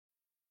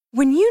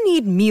When you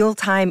need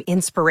mealtime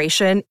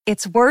inspiration,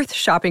 it's worth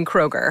shopping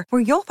Kroger,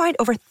 where you'll find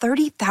over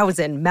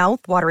 30,000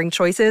 mouth-watering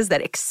choices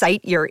that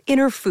excite your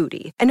inner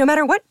foodie. And no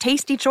matter what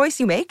tasty choice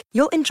you make,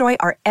 you'll enjoy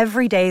our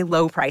everyday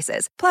low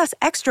prices, plus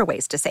extra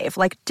ways to save,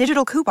 like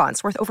digital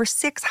coupons worth over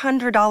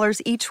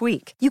 $600 each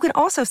week. You can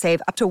also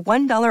save up to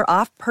 $1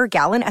 off per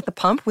gallon at the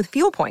pump with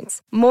fuel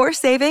points. More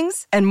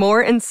savings and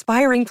more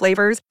inspiring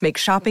flavors make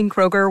shopping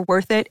Kroger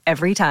worth it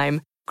every time.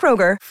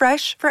 Kroger,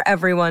 fresh for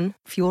everyone.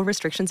 Fuel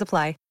restrictions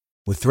apply.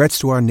 With threats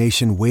to our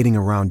nation waiting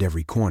around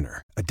every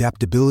corner,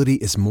 adaptability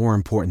is more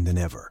important than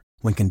ever.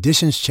 When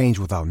conditions change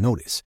without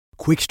notice,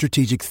 quick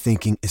strategic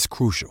thinking is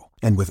crucial.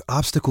 And with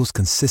obstacles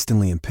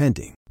consistently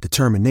impending,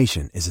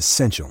 determination is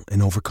essential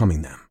in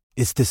overcoming them.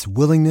 It's this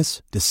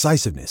willingness,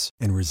 decisiveness,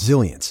 and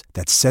resilience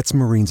that sets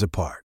Marines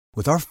apart.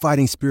 With our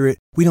fighting spirit,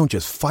 we don't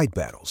just fight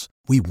battles,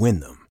 we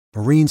win them.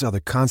 Marines are the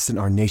constant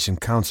our nation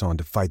counts on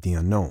to fight the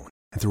unknown.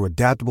 And through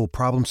adaptable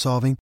problem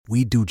solving,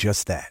 we do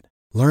just that.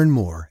 Learn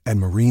more at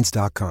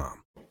marines.com.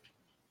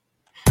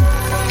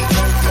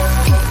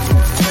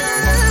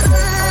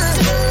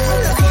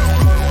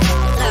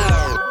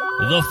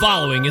 The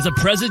following is a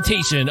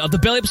presentation of the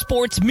Belly Up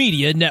Sports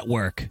Media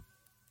Network.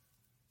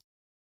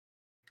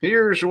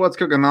 Here's what's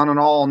cooking on an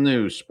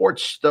all-new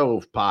Sports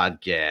Stove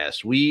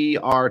podcast. We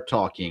are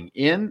talking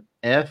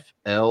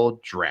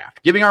NFL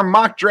Draft, giving our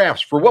mock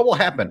drafts for what will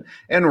happen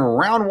in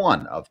round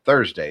one of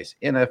Thursday's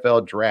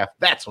NFL Draft.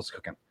 That's what's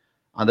cooking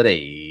on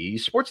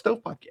today's Sports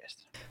Stove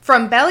podcast.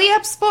 From Belly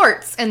Up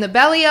Sports and the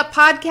Belly Up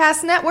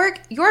Podcast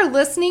Network, you're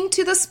listening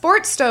to the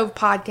Sports Stove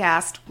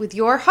podcast with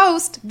your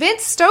host,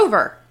 Vince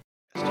Stover.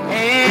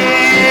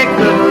 Hey,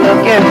 good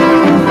looking,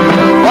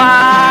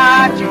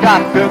 what you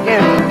got cooking?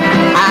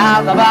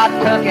 How's about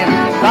cooking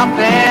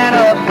something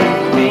up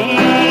to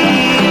me?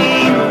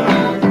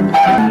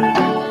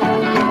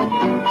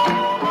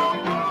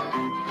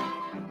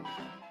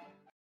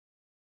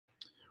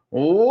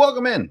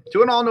 Welcome in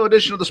to an all-new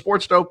edition of the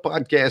Sports Stove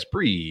podcast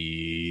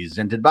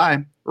presented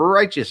by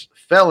Righteous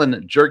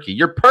Felon Jerky,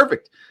 your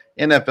perfect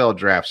NFL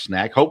draft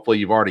snack. Hopefully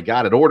you've already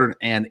got it ordered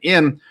and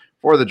in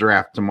for the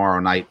draft tomorrow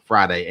night,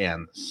 Friday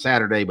and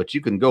Saturday, but you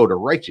can go to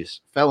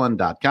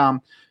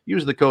righteousfelon.com,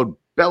 use the code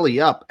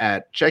BELLYUP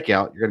at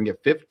checkout. You're going to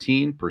get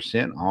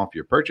 15% off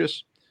your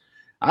purchase.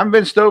 I'm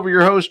Vince Stover,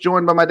 your host,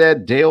 joined by my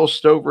dad, Dale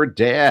Stover.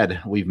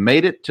 Dad, we've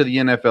made it to the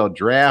NFL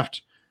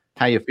draft.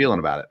 How you feeling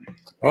about it?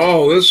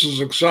 Oh, this is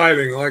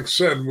exciting. Like I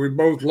said, we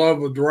both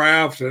love the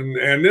draft, and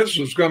this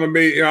is going to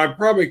be, I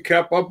probably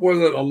kept up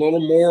with it a little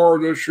more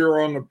this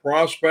year on the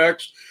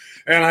prospects,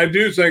 and I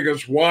do think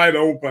it's wide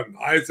open.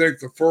 I think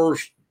the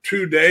first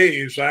 2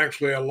 days,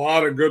 actually, a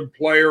lot of good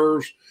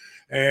players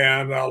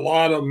and a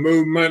lot of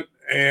movement,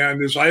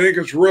 and I think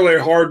it's really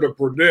hard to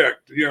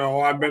predict. You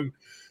know, I've been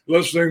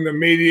listening to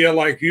media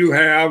like you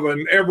have,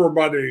 and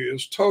everybody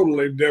is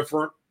totally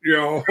different, you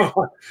know,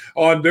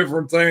 on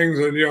different things.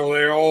 And, you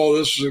know,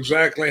 this is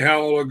exactly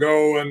how it'll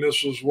go, and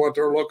this is what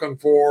they're looking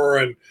for,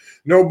 and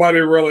nobody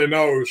really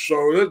knows.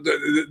 So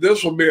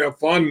this will be a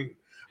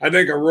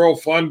real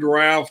fun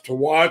draft to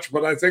watch.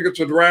 But I think it's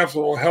a draft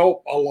that will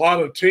help a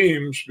lot of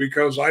teams,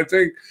 because I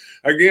think,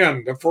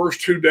 again, the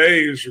first 2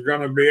 days are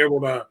going to be able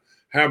to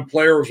have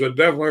players that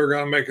definitely are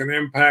going to make an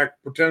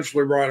impact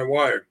potentially right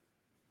away.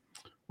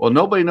 Well,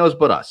 nobody knows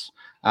but us.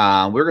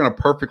 We're going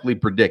to perfectly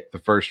predict the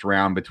first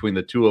round between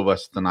the two of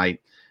us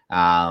tonight.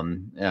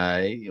 One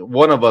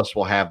of us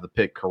will have the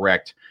pick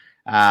correct.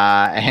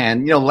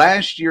 And, you know,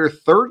 last year,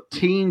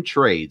 13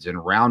 trades in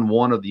round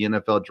one of the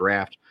NFL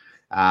draft.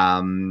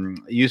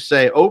 You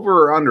say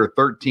over or under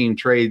 13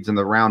 trades in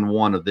the round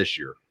one of this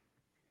year?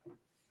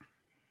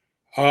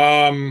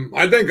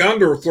 I think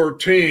under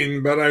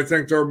 13, but I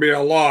think there'll be a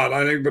lot.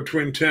 I think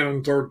between 10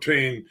 and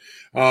 13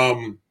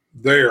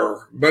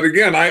 there. But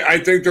again, I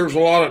think there's a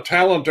lot of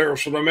talent there,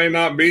 so there may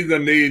not be the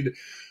need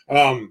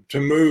to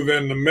move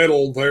in the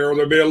middle there.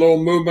 There'll be a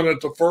little movement at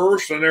the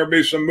first, and there'll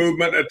be some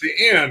movement at the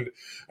end,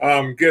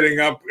 getting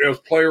up as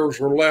players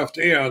were left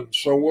in.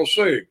 So we'll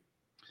see.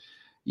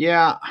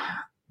 Yeah,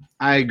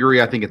 I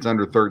agree. I think it's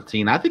under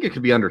 13. I think it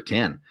could be under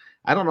 10.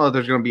 I don't know if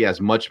there's going to be as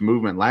much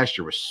movement. Last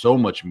year was so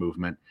much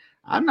movement.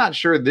 I'm not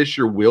sure this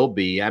year will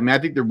be. I mean, I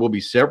think there will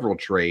be several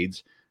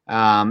trades.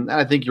 And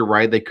I think you're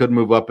right. They could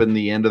move up in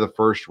the end of the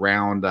first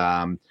round.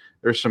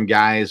 There's some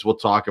guys we'll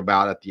talk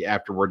about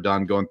after we're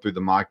done going through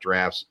the mock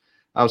drafts.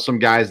 Some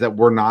guys that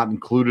were not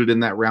included in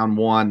that round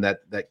one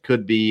that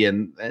could be,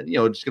 and you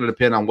know, it's going to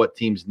depend on what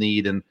teams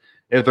need and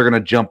if they're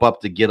going to jump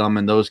up to get them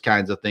and those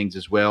kinds of things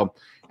as well.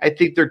 I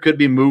think there could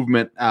be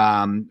movement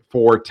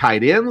for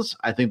tight ends.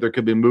 I think there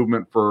could be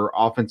movement for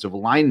offensive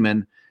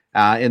linemen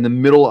in the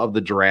middle of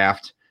the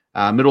draft.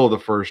 Middle of the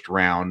first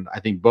round. I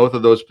think both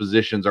of those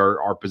positions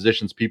are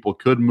positions people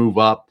could move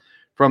up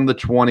from the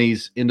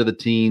 20s into the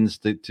teens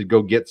to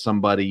go get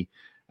somebody.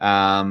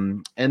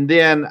 And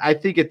then I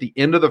think at the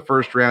end of the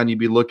first round, you'd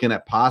be looking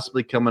at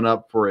possibly coming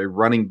up for a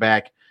running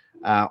back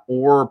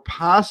or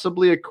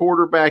possibly a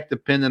quarterback,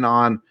 depending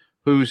on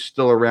who's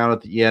still around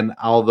at the end,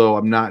 although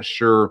I'm not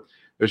sure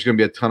there's going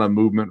to be a ton of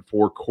movement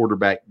for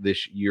quarterback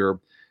this year.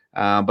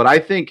 But I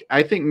think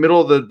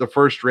middle of the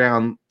first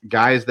round,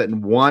 guys that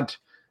want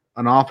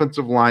an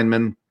offensive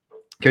lineman,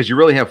 because you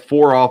really have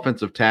 4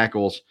 offensive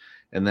tackles,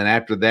 and then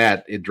after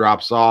that it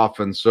drops off,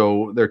 and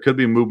so there could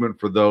be movement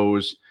for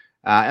those.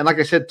 And like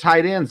I said,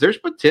 tight ends, there's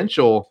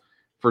potential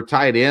for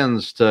tight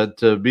ends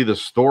to be the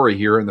story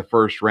here in the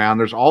first round.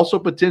 There's also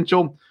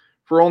potential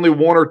for only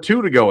 1 or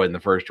 2 to go in the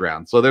first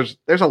round. So there's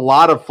a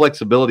lot of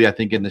flexibility, I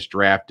think, in this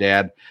draft,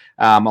 Dad.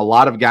 A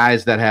lot of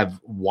guys that have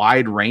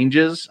wide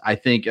ranges. I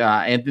think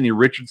Anthony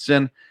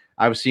Richardson,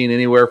 I've seen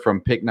anywhere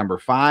from pick number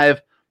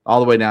 5 all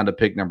the way down to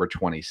pick number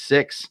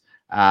 26.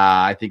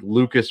 I think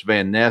Lucas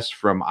Van Ness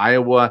from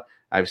Iowa,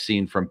 I've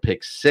seen from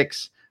pick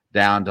 6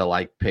 down to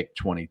like pick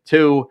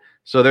 22.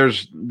 So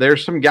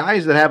there's some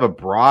guys that have a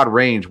broad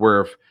range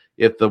where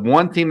if the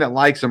one team that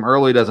likes them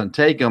early doesn't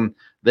take them,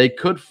 they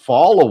could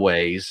fall a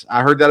ways.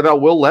 I heard that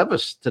about Will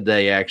Levis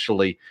today,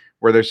 actually,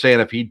 where they're saying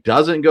if he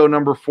doesn't go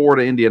number 4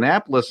 to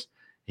Indianapolis,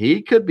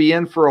 he could be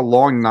in for a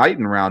long night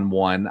in round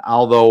 1.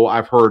 Although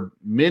I've heard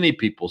many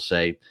people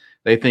say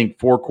they think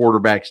 4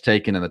 quarterbacks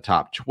taken in the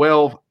top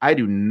 12. I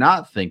do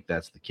not think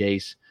that's the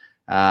case,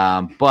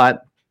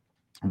 but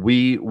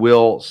we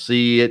will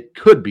see. It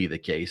could be the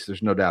case.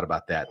 There's no doubt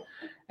about that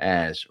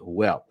as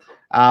well.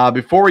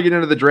 Before we get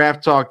into the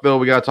draft talk, though,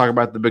 we got to talk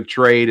about the big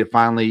trade. It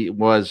finally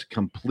was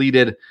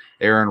completed.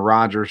 Aaron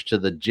Rodgers to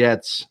the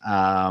Jets.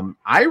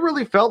 I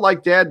really felt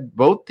like, Dad,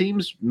 both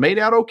teams made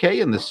out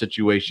okay in this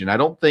situation. I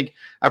don't think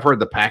I've heard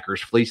the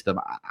Packers fleece them.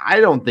 I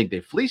don't think they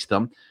fleeced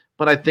them,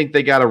 but I think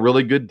they got a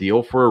really good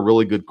deal for a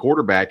really good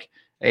quarterback.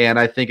 And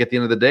I think at the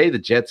end of the day, the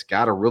Jets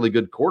got a really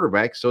good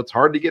quarterback. So it's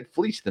hard to get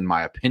fleeced, in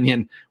my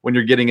opinion, when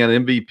you're getting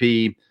an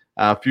MVP,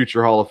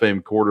 future Hall of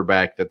Fame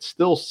quarterback that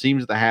still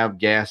seems to have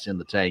gas in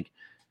the tank.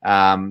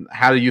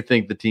 How do you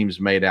think the teams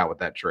made out with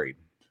that trade?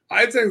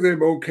 I think they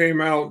both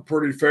came out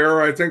pretty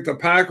fair. I think the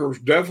Packers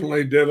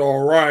definitely did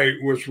all right,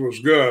 which was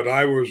good.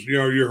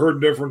 You heard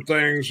different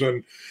things,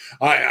 and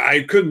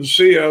I couldn't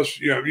see us,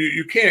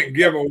 you can't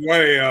give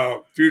away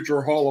a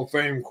future Hall of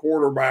Fame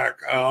quarterback.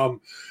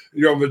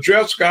 The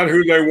Jets got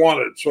who they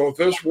wanted. So if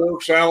this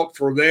works out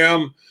for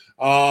them,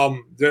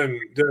 then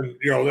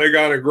they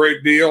got a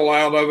great deal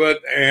out of it.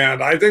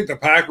 And I think the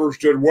Packers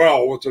did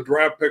well with the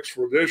draft picks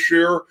for this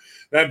year.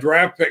 That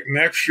draft pick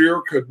next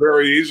year could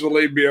very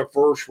easily be a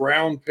first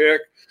round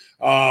pick.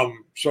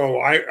 So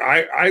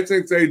I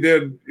think they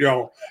did,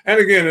 and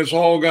again, it's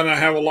all going to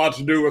have a lot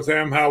to do with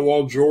them, how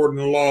well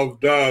Jordan Love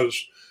does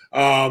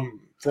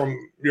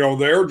from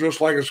there,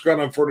 just like it's going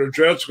to, for the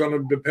Jets, going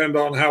to depend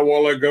on how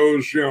well it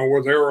goes,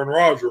 with Aaron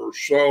Rodgers.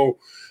 So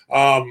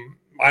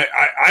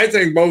I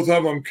think both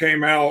of them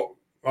came out,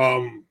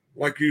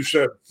 like you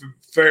said,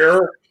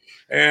 fair.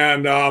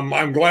 And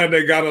I'm glad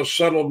they got us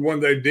settled when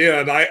they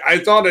did. I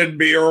thought it'd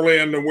be early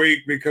in the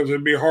week because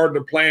it'd be hard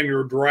to plan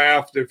your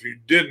draft if you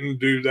didn't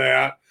do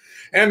that.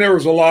 And there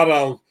was a lot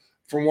of,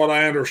 from what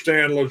I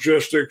understand,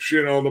 logistics.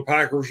 The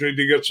Packers need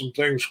to get some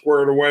things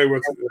squared away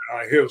with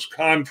his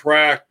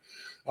contract.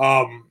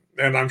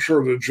 And I'm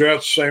sure the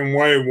Jets, same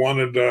way,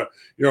 wanted to,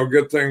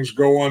 get things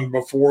going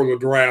before the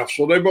draft.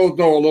 So they both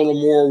know a little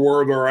more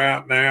where they're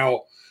at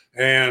now.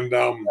 And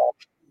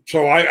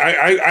so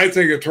I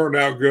think it turned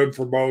out good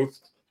for both.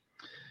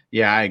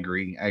 Yeah, I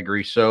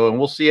agree. So, and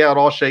we'll see how it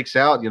all shakes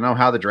out.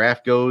 How the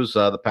draft goes.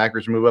 The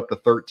Packers move up to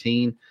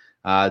 13,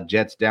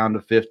 Jets down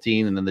to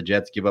 15, and then the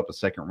Jets give up a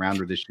second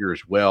rounder this year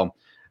as well,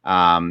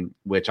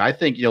 which I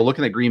think,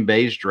 looking at Green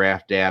Bay's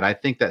draft, Dad, I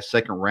think that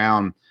second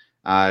round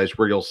is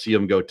where you'll see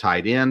them go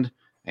tight end.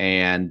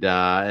 And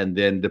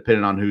then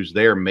depending on who's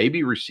there,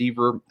 maybe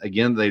receiver.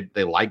 Again,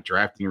 they like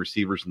drafting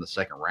receivers in the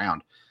second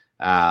round.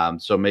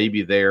 So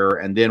maybe there.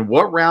 And then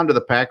what round do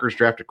the Packers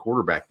draft a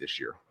quarterback this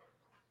year?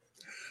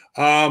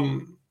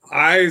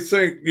 I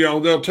think,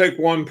 they'll take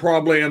one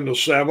probably in the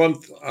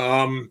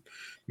 7th,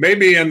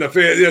 maybe in the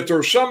 5th. If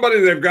there's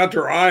somebody they've got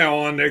their eye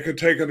on, they could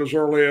take it as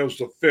early as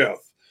the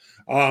 5th.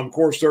 Of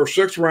course, their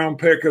 6th round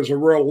pick is a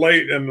real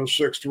late in the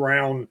 6th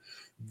round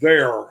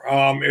there.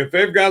 If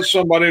they've got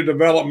somebody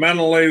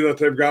developmentally that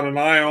they've got an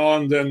eye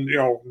on, then,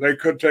 they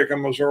could take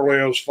them as early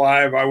as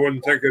 5. I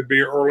wouldn't think it'd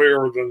be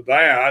earlier than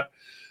that.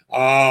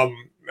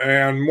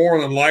 And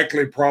more than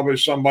likely, probably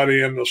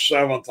somebody in the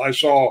 7th. I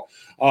saw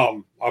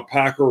a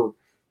Packer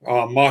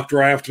mock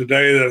draft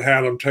today that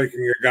had them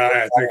taking a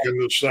guy, I think, in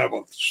the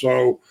 7th.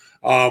 So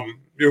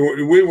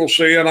we will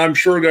see, and I'm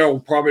sure they'll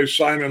probably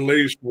sign at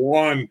least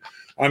one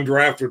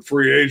undrafted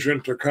free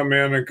agent to come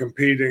in and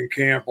compete in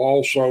camp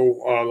also.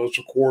 That's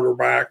a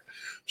quarterback.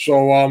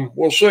 So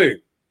we'll see.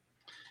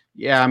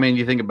 Yeah, I mean,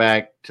 you think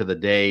back to the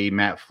day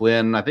Matt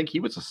Flynn, I think he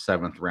was a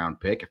 7th round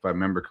pick, if I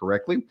remember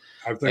correctly.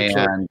 I think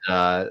so.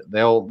 And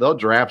they'll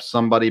draft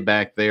somebody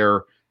back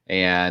there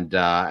and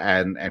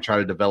try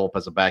to develop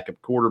as a backup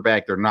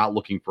quarterback. They're not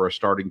looking for a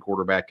starting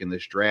quarterback in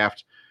this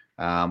draft.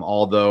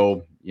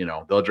 Although,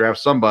 they'll draft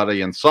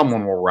somebody and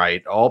someone will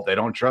write, oh, they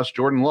don't trust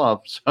Jordan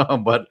Love. So,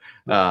 but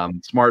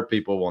smart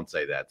people won't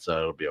say that. So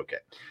it'll be okay.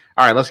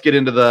 All right, let's get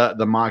into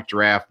the mock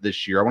draft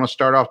this year. I want to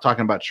start off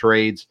talking about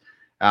trades.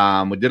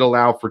 We did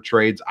allow for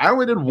trades. I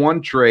only did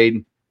one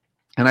trade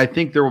And I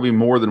think there will be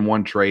more than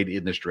one trade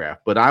in this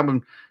draft, but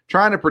I'm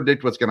trying to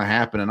predict what's going to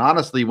happen. And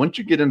honestly, once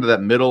you get into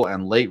that middle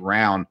and late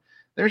round,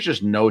 there's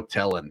just no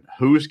telling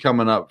who's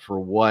coming up for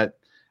what.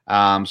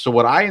 So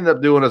what I ended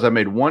up doing is I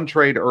made one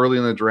trade early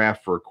in the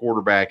draft for a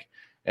quarterback,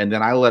 and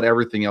then I let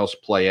everything else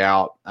play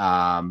out.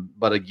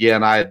 But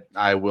again,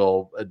 I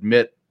will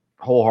admit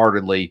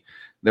wholeheartedly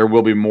there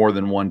will be more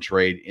than one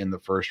trade in the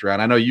first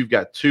round. I know you've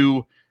got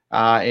two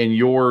in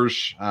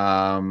yours.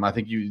 I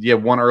think you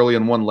have one early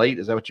and one late.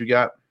 Is that what you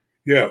got?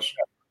 Yes.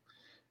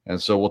 And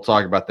so we'll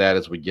talk about that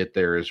as we get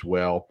there as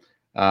well.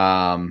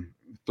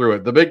 Through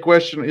it. The big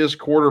question is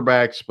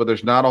quarterbacks, but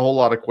there's not a whole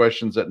lot of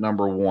questions at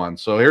number one.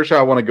 So here's how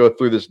I want to go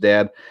through this,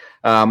 Dad.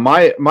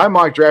 My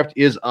mock draft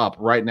is up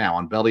right now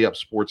on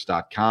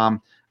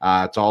bellyupsports.com.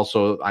 It's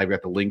also, I've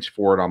got the links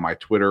for it on my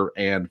Twitter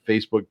and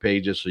Facebook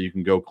pages, so you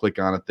can go click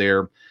on it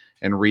there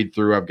and read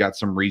through. I've got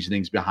some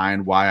reasonings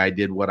behind why I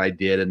did what I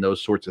did and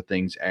those sorts of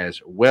things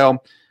as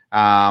well.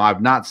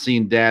 I've not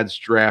seen Dad's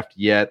draft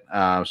yet,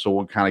 so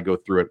we'll kind of go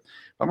through it.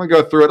 I'm going to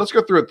go through it. Let's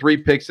go through it 3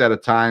 picks at a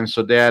time.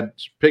 So, Dad,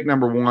 pick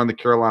number 1, the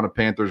Carolina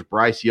Panthers,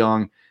 Bryce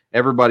Young.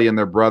 Everybody and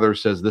their brother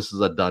says this is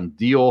a done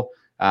deal.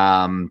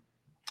 One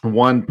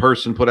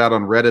person put out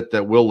on Reddit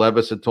that Will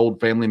Levis had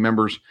told family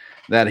members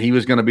that he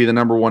was going to be the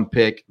number 1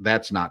 pick.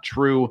 That's not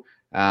true,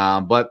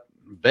 but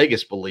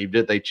Vegas believed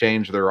it. They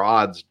changed their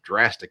odds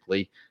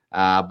drastically.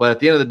 But at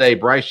the end of the day,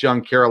 Bryce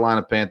Young,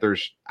 Carolina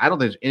Panthers, I don't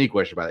think there's any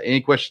question about it.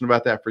 Any question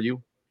about that for you?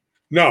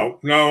 No,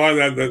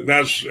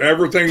 that's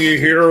everything you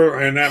hear,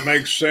 and that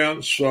makes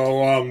sense.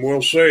 So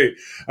we'll see.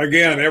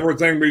 Again,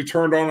 everything be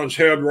turned on its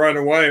head right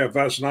away if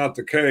that's not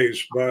the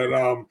case. But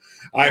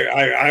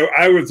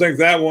I would think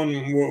that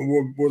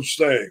one would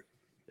stay.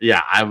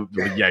 Yeah,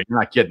 you're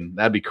not kidding.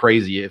 That'd be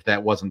crazy if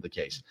that wasn't the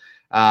case.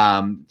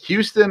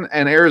 Houston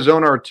and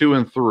Arizona are 2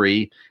 and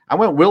 3. I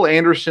went Will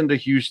Anderson to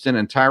Houston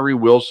and Tyree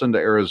Wilson to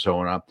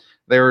Arizona.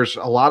 There's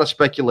a lot of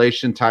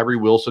speculation Tyree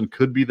Wilson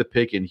could be the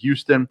pick in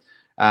Houston.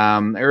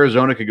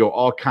 Arizona could go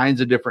all kinds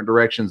of different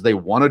directions. They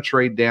want to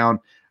trade down.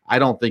 I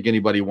don't think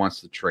anybody wants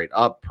to trade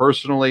up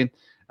personally.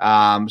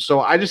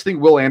 So I just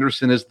think Will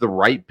Anderson is the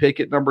right pick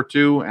at number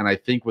 2. And I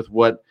think with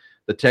what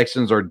the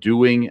Texans are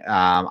doing,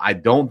 I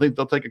don't think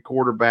they'll take a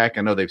quarterback.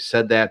 I know they've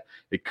said that.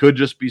 It could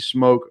just be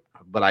smoke,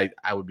 but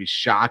I would be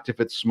shocked if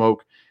it's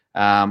smoke.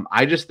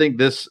 I just think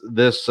this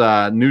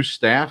new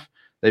staff,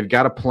 they've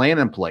got a plan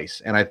in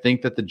place. And I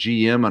think that the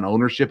GM and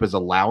ownership is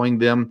allowing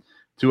them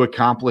to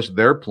accomplish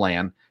their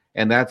plan.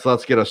 And that's,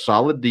 let's get a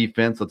solid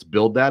defense. Let's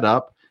build that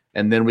up.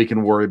 And then we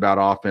can worry about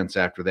offense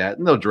after that.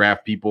 And they'll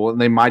draft people. And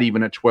they might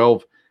even at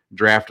 12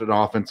 draft an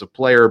offensive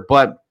player.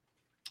 But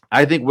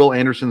I think Will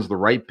Anderson's the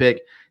right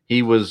pick.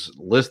 He was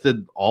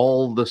listed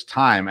all this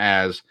time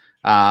as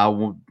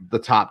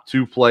the top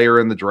 2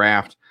 player in the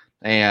draft.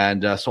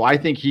 And so I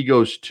think he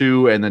goes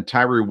 2. And then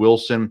Tyree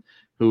Wilson,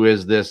 who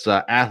is this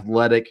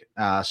athletic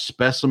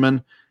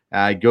specimen,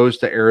 goes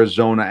to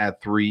Arizona at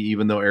 3,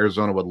 even though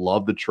Arizona would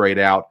love to trade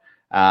out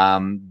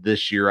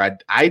this year.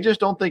 I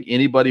just don't think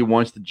anybody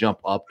wants to jump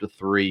up to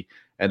 3,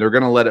 and they're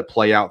going to let it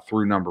play out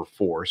through number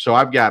 4. So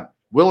I've got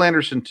Will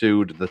Anderson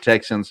 2 to the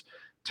Texans,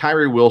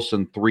 Tyree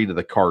Wilson 3 to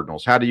the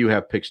Cardinals. How do you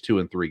have picks 2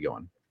 and 3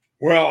 going?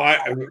 Well,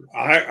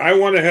 I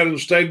went ahead and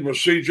stayed with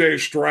C.J.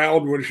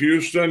 Stroud with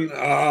Houston.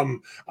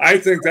 I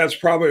think that's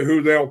probably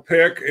who they'll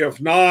pick. If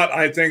not,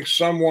 I think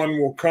someone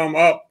will come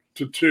up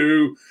to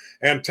 2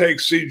 and take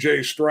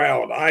C.J.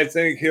 Stroud. I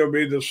think he'll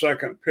be the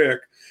second pick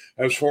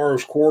as far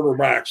as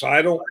quarterbacks.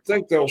 I don't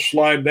think they'll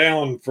slide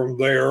down from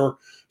there.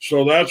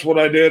 So that's what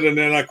I did. And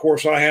then, of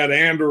course, I had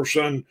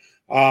Anderson,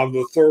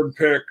 the 3rd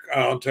pick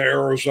to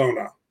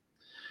Arizona.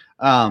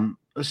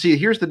 See,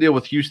 here's the deal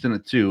with Houston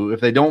at 2.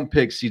 If they don't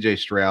pick C.J.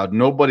 Stroud,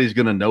 nobody's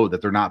going to know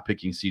that they're not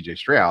picking C.J.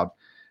 Stroud.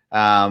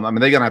 They're going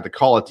to have to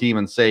call a team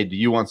and say, do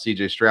you want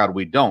C.J. Stroud?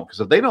 We don't.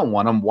 Because if they don't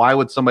want him, why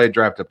would somebody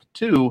draft up to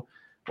 2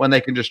 when they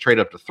can just trade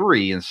up to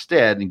 3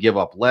 instead and give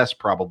up less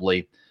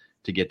probably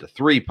to get to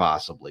 3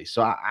 possibly?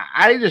 So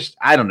I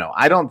don't know.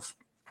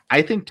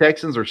 I think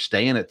Texans are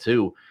staying at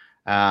 2.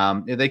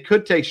 They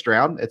could take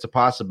Stroud. It's a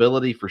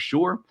possibility for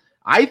sure.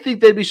 I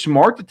think they'd be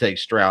smart to take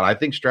Stroud. I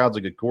think Stroud's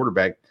a good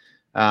quarterback.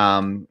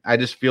 I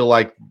just feel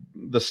like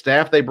the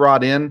staff they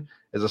brought in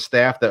is a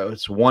staff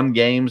that's won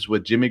games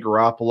with Jimmy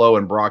Garoppolo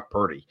and Brock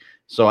Purdy.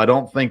 So I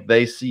don't think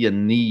they see a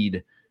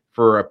need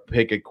for a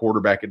pick at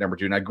quarterback at number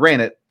 2. Now,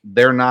 granted,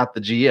 they're not the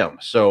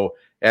GM. So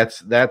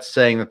that's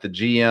saying that the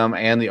GM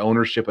and the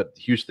ownership at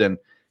Houston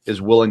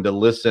is willing to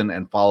listen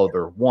and follow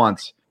their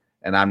wants.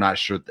 And I'm not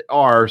sure they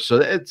are. So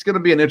it's going to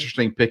be an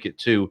interesting pick at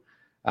 2,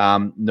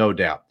 no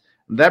doubt.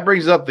 That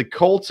brings up the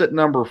Colts at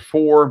number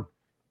 4.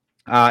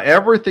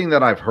 Everything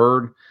that I've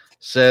heard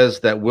says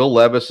that Will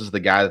Levis is the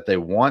guy that they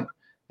want.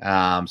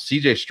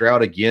 C.J.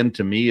 Stroud, again,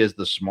 to me, is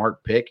the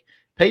smart pick.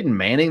 Peyton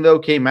Manning, though,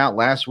 came out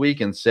last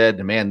week and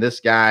said, man, this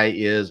guy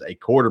is a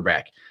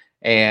quarterback.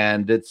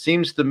 And it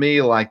seems to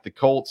me like the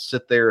Colts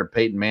sit there and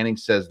Peyton Manning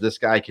says this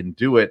guy can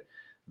do it.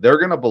 They're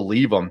going to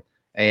believe him.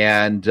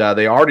 And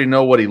they already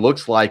know what he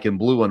looks like in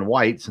blue and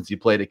white since he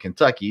played at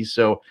Kentucky.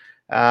 So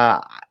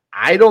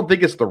I don't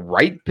think it's the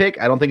right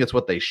pick. I don't think it's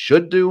what they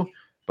should do,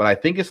 but I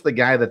think it's the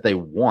guy that they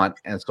want.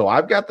 And so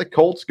I've got the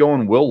Colts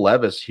going Will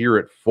Levis here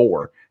at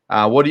 4.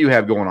 What do you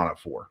have going on at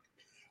 4?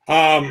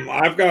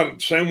 I've got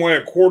the same way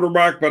at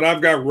quarterback, but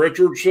I've got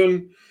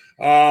Richardson.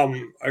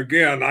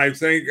 Again, I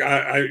think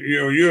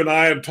you and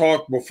I had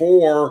talked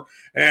before,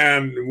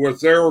 and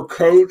with their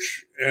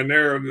coach and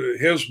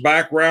his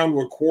background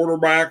with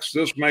quarterbacks,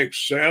 this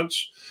makes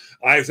sense.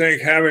 I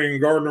think having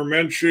Gardner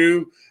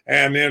Minshew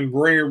and then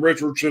bringing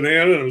Richardson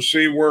in and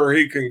see where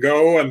he can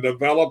go and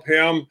develop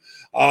him.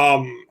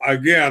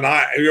 Again,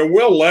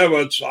 Will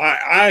Levis,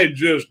 I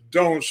just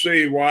don't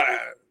see why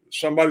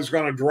somebody's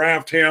going to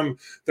draft him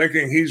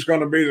thinking he's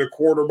going to be the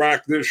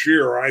quarterback this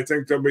year. I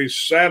think they'll be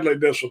sadly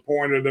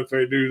disappointed if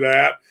they do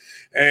that.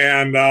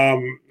 And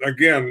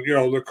again,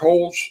 the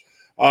Colts.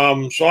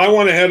 So I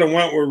went ahead and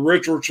went with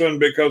Richardson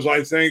because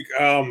I think,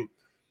 of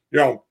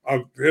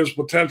his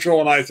potential,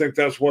 and I think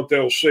that's what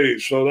they'll see.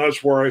 So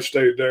that's where I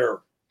stayed there.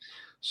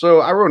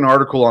 So I wrote an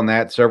article on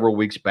that several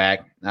weeks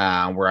back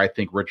where I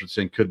think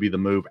Richardson could be the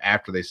move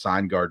after they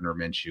sign Gardner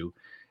Minshew.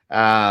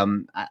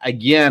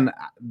 Again,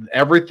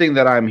 everything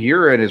that I'm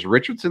hearing is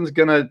Richardson's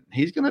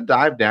he's gonna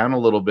dive down a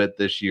little bit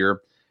this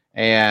year,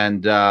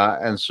 and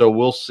so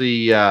we'll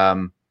see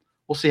how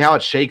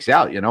it shakes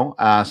out.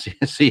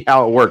 See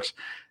how it works.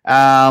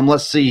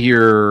 Let's see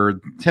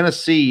here.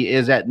 Tennessee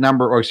is at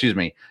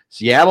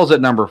Seattle's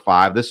at number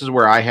 5. This is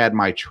where I had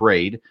my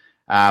trade.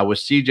 With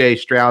CJ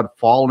Stroud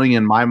falling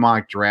in my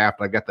mock draft,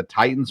 I got the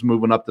Titans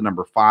moving up to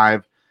number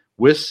 5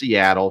 with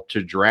Seattle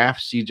to draft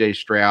CJ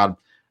Stroud,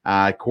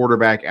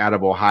 quarterback out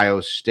of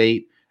Ohio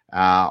State.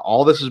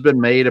 All this has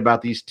been made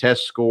about these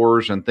test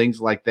scores and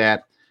things like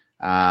that.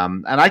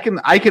 And I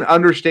can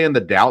understand the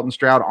doubt in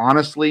Stroud.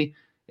 Honestly,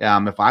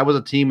 if I was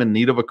a team in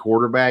need of a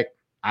quarterback,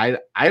 I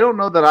don't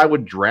know that I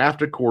would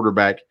draft a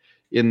quarterback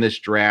in this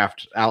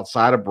draft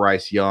outside of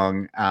Bryce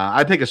Young.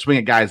 I'd take a swing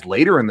at guys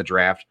later in the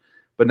draft,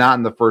 but not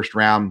in the first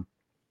round.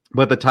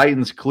 But the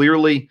Titans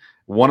clearly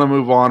want to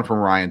move on from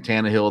Ryan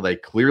Tannehill. They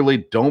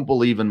clearly don't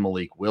believe in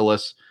Malik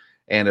Willis.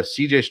 And if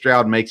CJ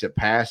Stroud makes it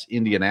past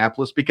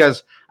Indianapolis,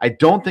 because I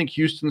don't think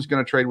Houston's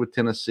going to trade with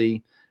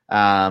Tennessee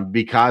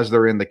because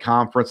they're in the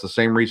conference, the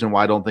same reason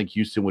why I don't think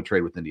Houston would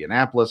trade with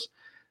Indianapolis.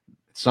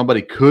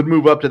 Somebody could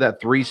move up to that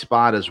 3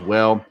 spot as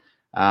well.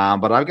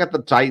 But I've got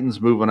the Titans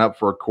moving up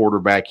for a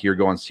quarterback here,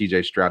 going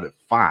CJ Stroud at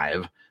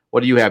 5. What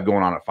do you have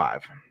going on at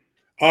 5?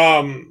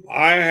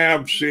 I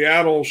have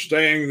Seattle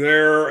staying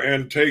there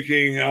and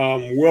taking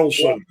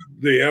Wilson,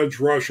 the edge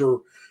rusher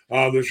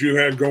that you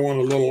had going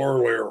a little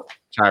earlier.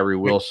 Tyree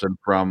Wilson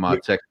from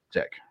Texas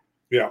Tech.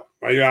 Yeah,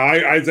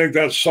 I think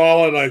that's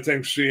solid. I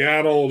think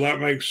Seattle, that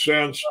makes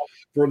sense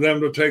for them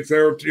to take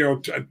their,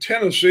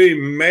 Tennessee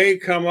may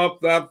come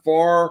up that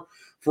far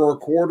for a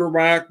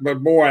quarterback,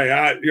 but boy,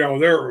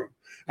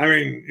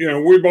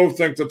 we both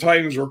think the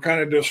Titans are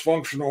kind of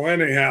dysfunctional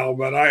anyhow,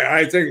 but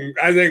I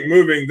think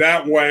moving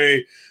that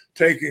way,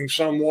 taking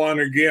someone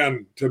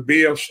again to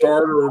be a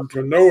starter,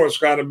 to know it's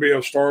got to be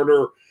a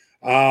starter.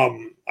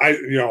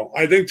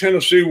 I think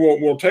Tennessee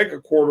will take a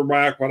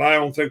quarterback, but I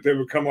don't think they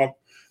would come up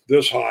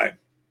this high.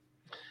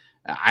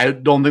 I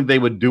don't think they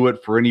would do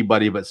it for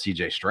anybody but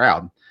CJ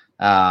Stroud.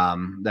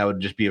 That would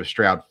just be if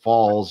Stroud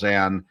falls.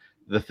 And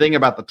the thing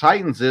about the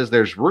Titans is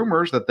there's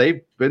rumors that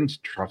they've been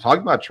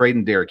talking about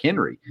trading Derrick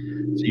Henry.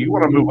 So you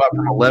want to move up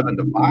from 11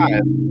 to 5,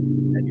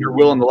 and you're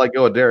willing to let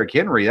go of Derrick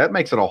Henry. That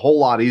makes it a whole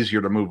lot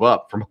easier to move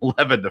up from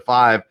 11 to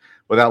 5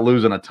 without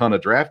losing a ton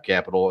of draft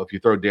capital if you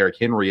throw Derrick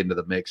Henry into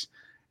the mix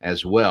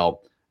as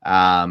well.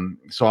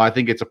 So I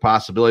think it's a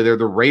possibility there.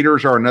 The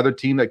Raiders are another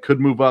team that could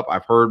move up.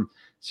 I've heard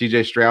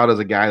CJ Stroud is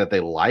a guy that they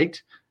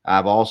liked.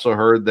 I've also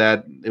heard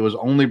that it was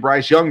only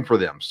Bryce Young for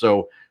them.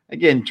 So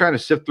again, trying to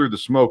sift through the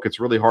smoke, it's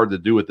really hard to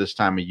do at this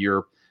time of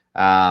year.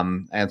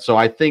 And so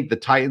I think the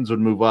Titans would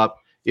move up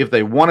if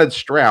they wanted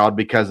Stroud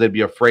because they'd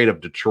be afraid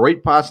of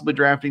Detroit possibly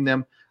drafting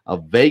them,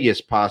 of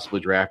Vegas possibly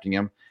drafting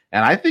him.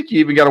 And I think you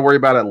even got to worry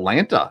about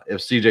Atlanta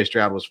if CJ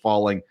Stroud was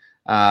falling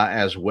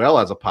as well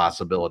as a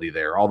possibility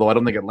there. Although I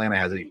don't think Atlanta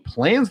has any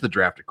plans to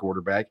draft a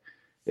quarterback.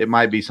 It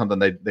might be something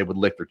they would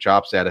lick their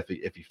chops at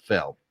if he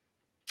fell.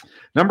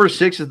 Number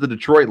 6 is the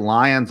Detroit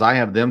Lions. I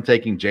have them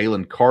taking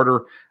Jalen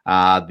Carter,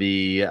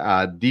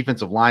 the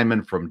defensive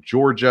lineman from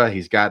Georgia.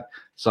 He's got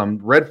some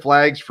red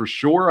flags for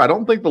sure. I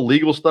don't think the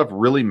legal stuff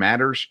really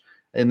matters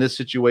in this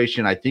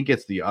situation. I think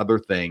it's the other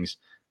things.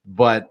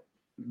 But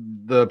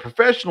the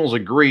professionals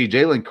agree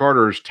Jalen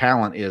Carter's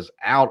talent is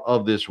out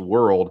of this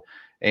world.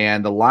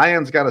 And the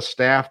Lions got a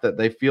staff that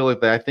they feel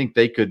like I think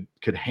they could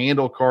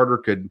handle Carter,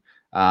 could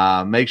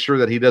make sure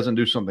that he doesn't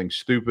do something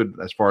stupid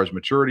as far as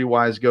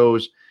maturity-wise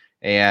goes,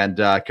 and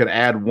could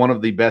add one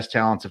of the best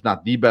talents, if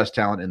not the best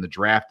talent in the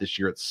draft this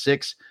year at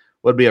 6.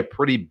 Would be a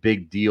pretty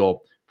big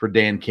deal for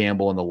Dan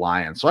Campbell and the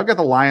Lions. So I've got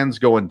the Lions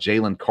going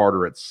Jalen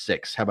Carter at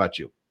 6. How about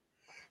you?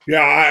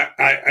 Yeah,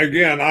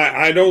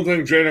 I don't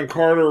think Jalen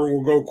Carter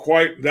will go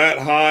quite that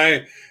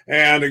high.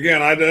 And again,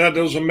 that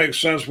doesn't make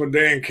sense with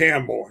Dan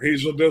Campbell.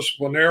 He's a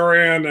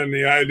disciplinarian, and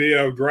the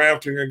idea of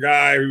drafting a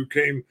guy who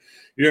came,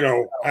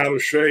 out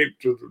of shape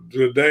to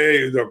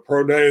the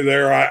pro day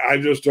there, I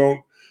just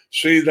don't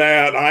see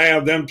that. I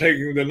have them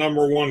taking the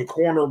number 1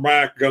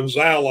 cornerback,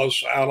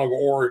 Gonzalez, out of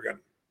Oregon.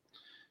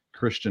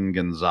 Christian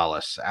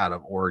Gonzalez out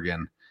of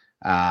Oregon.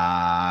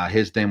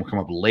 His name will come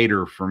up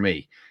later for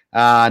me.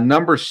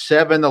 Number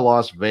 7, the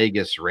Las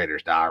Vegas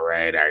Raiders.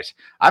 Raiders.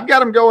 I've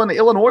got him going the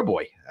Illinois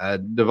boy,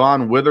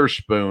 Devon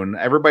Witherspoon.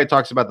 Everybody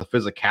talks about the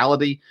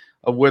physicality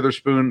of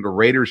Witherspoon. The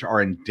Raiders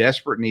are in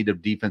desperate need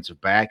of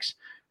defensive backs.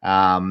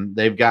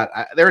 They're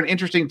an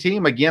interesting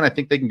team. Again, I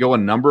think they can go a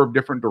number of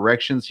different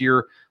directions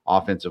here.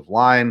 Offensive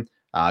line,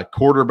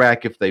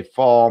 quarterback if they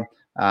fall,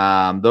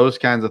 those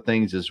kinds of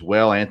things as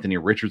well. Anthony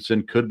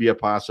Richardson could be a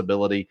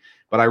possibility.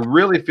 But I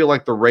really feel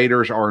like the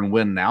Raiders are in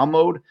win now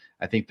mode.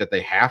 I think that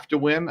they have to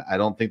win. I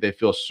don't think they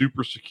feel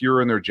super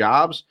secure in their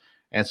jobs.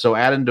 And so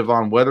adding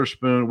Devon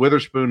Witherspoon,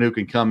 who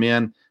can come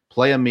in,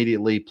 play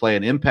immediately, play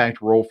an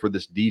impact role for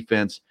this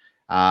defense.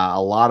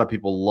 A lot of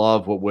people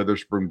love what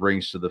Witherspoon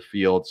brings to the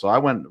field. So I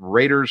went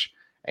Raiders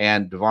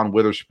and Devon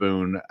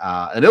Witherspoon,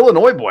 an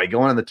Illinois boy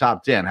going in the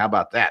top 10. How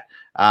about that?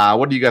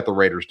 What do you got the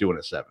Raiders doing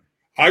at 7?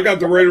 I got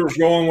the Raiders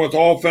going with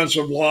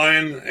offensive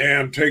line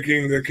and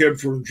taking the kid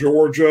from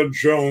Georgia,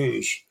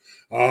 Jones.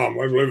 I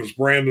believe it's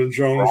Brandon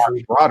Jones.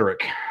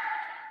 Broderick.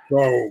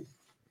 So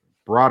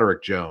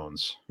Broderick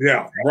Jones.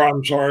 Yeah,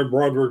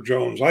 Broderick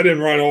Jones. I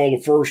didn't write all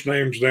the first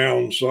names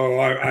down, so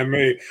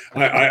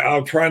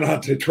I'll try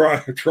not to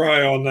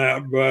try on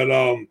that. But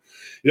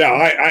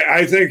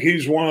I think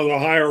he's one of the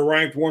higher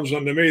ranked ones,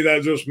 and to me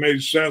that just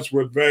made sense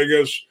with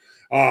Vegas.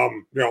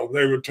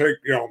 They would take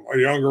a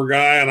younger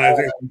guy, and I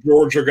think the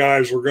Georgia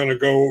guys are going to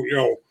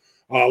go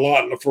a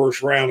lot in the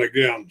first round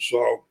again.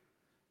 So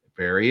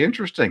very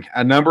interesting.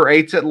 Number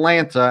 8's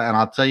Atlanta, and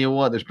I'll tell you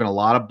what, there's been a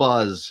lot of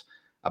buzz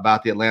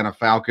about the Atlanta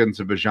Falcons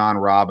and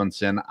Bijan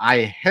Robinson. I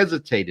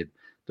hesitated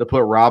to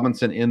put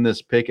Robinson in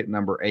this pick at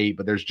number 8,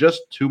 but there's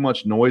just too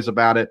much noise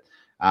about it.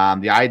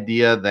 The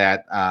idea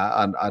that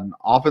an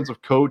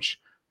offensive coach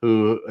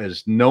who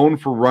is known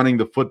for running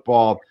the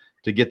football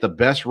to get the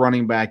best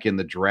running back in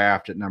the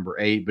draft at number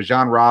 8.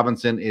 Bijan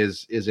Robinson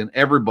is in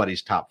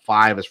everybody's top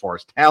 5 as far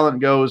as talent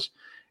goes.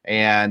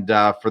 And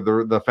for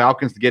the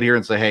Falcons to get here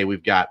and say, hey,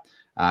 we've got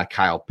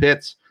Kyle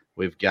Pitts,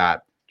 we've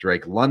got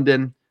Drake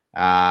London,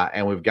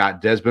 and we've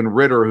got Desmond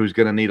Ridder, who's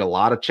going to need a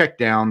lot of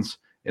checkdowns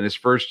in his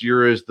first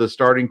year as the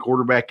starting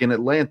quarterback in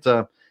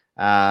Atlanta,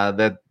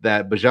 that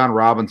Bijan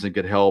Robinson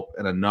could help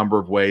in a number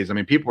of ways. I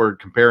mean, people are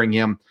comparing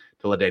him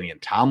to LaDainian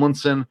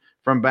Tomlinson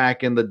from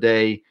back in the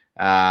day,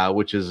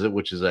 which is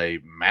a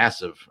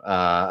massive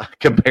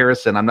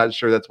comparison. I'm not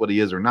sure that's what he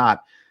is or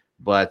not,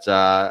 but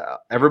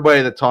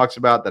everybody that talks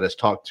about that has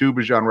talked to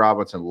Bijan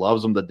Robinson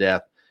loves him to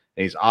death,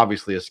 and he's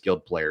obviously a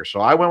skilled player. So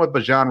I went with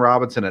Bijan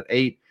Robinson at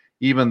 8,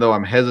 even though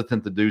I'm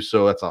hesitant to do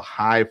so. That's a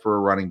high for a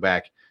running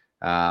back,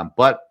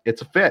 but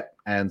it's a fit.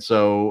 And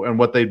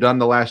what they've done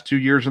the last 2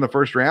 years in the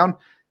first round,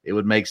 it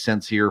would make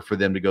sense here for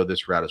them to go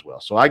this route as well.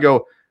 So I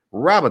go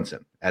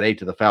Robinson at 8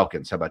 to the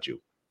Falcons. How about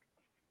you?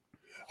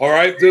 All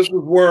right, this is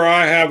where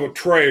I have a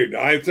trade.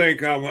 I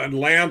think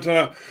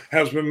Atlanta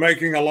has been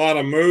making a lot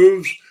of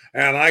moves,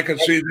 and I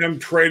could see them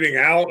trading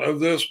out of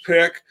this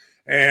pick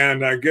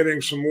and getting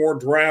some more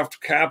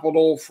draft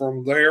capital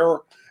from there.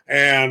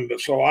 And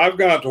so I've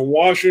got the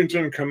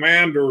Washington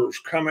Commanders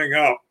coming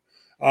up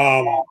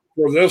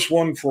for this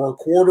one for a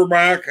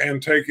quarterback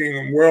and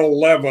taking Will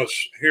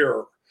Levis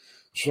here.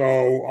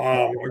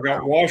 So we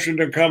got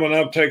Washington coming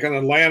up, taking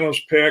Atlanta's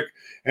pick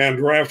and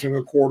drafting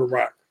a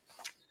quarterback.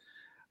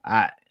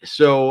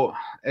 So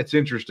it's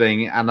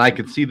interesting, and I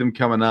could see them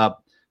coming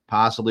up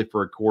possibly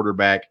for a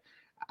quarterback.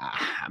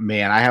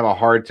 Man, I have a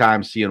hard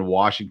time seeing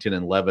Washington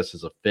and Levis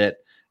as a fit,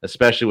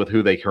 especially with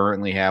who they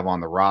currently have on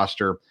the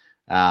roster.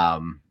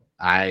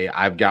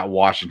 I've got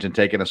Washington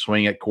taking a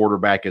swing at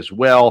quarterback as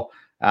well,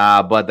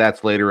 but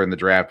that's later in the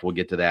draft. We'll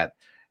get to that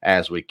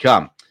as we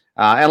come.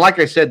 And like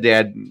I said,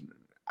 Dad,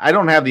 I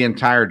don't have the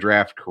entire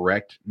draft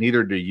correct.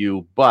 Neither do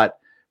you, but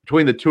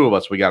between the two of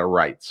us, we got it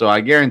right. So I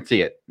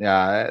guarantee it.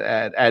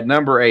 At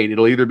number 8,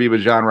 it'll either be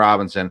Bijan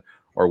Robinson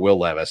or Will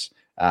Levis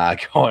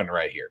going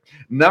right here.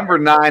 Number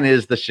 9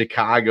 is the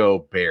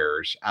Chicago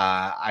Bears.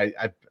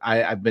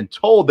 I've been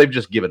told they've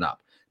just given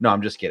up. No,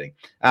 I'm just kidding.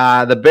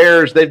 The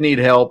Bears, they need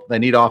help. They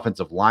need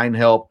offensive line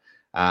help.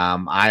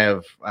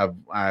 I've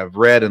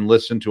read and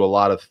listened to a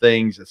lot of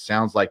things. It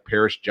sounds like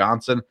Paris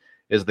Johnson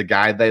is the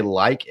guy they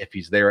like if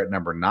he's there at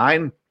number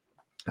 9.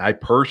 I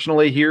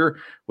personally here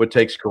would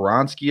take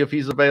Skoronski if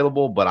he's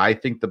available, but I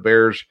think the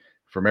Bears,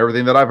 from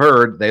everything that I've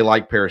heard, they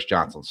like Paris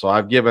Johnson. So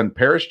I've given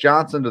Paris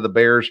Johnson to the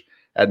Bears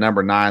at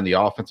number 9, the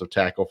offensive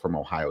tackle from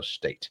Ohio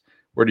State.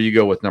 Where do you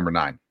go with number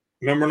 9?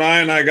 Number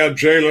 9, I got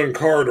Jalen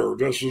Carter.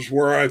 This is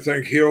where I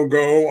think he'll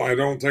go. I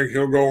don't think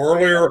he'll go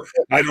earlier.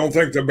 I don't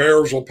think the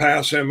Bears will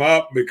pass him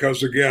up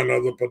because, again,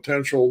 of the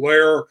potential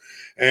there.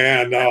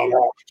 And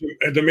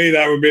to me,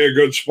 that would be a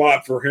good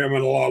spot for him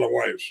in a lot of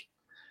ways.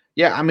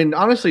 Yeah, I mean,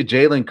 honestly,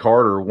 Jalen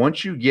Carter,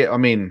 once you get, I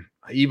mean,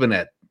 even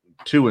at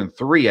 2 and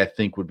 3, I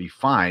think would be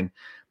fine.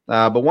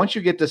 But once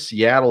you get to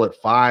Seattle at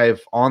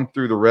 5 on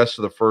through the rest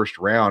of the first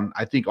round,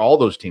 I think all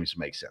those teams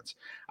make sense.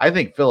 I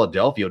think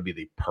Philadelphia would be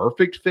the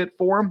perfect fit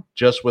for him,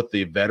 just with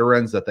the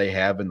veterans that they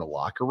have in the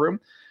locker room.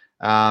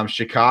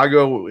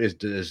 Chicago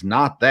is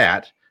not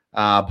that,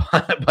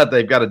 but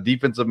they've got a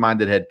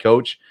defensive-minded head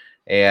coach,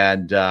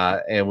 and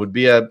would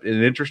be an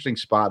interesting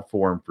spot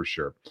for him for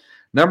sure.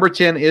 Number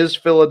 10 is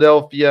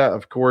Philadelphia.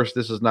 Of course,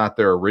 this is not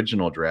their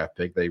original draft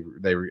pick. They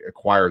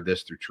acquired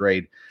this through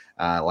trade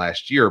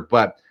last year,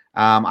 but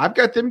I've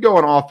got them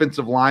going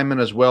offensive lineman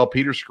as well.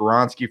 Peter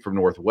Skoronski from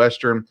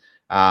Northwestern.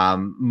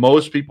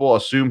 Most people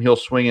assume he'll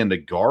swing into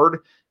guard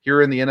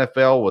here in the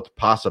NFL with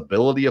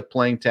possibility of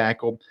playing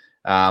tackle.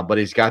 But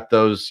he's got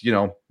those,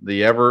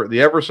 the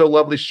ever so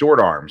lovely short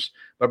arms.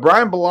 But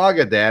Brian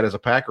Bulaga, Dad, is a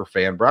Packer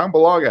fan. Brian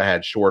Bulaga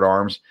had short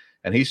arms,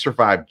 and he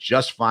survived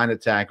just fine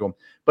at tackle.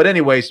 But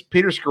anyways,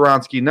 Peter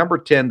Skoronski, number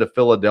 10 to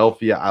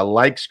Philadelphia. I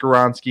like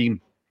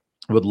Skoronski.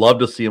 Would love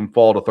to see him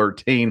fall to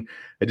 13.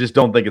 I just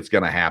don't think it's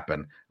going to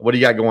happen. What do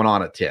you got going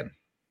on at 10?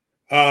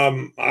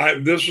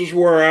 This is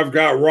where I've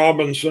got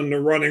Robinson, the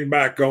running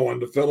back,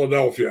 going to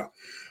Philadelphia.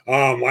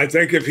 I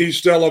think if he's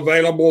still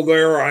available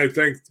there, I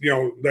think,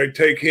 they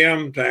take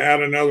him to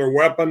add another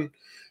weapon.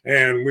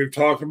 And we've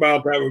talked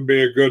about that would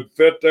be a good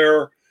fit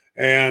there.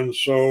 And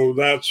so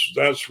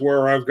that's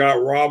where I've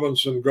got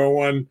Robinson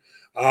going.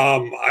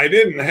 I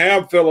didn't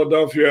have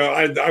Philadelphia.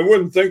 I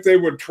wouldn't think they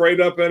would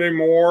trade up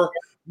anymore,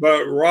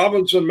 but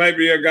Robinson may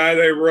be a guy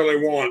they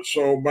really want.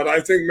 So, but I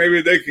think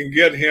maybe they can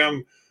get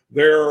him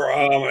there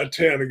at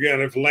 10.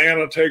 Again, if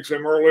Atlanta takes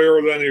him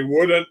earlier, then he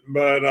wouldn't.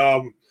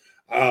 But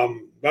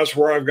that's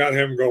where I've got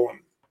him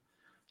going.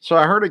 So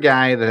I heard a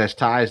guy that has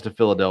ties to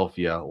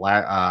Philadelphia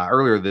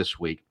earlier this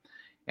week,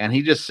 and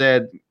he just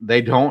said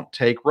they don't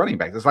take running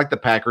backs. It's like the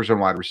Packers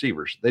and wide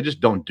receivers. They just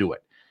don't do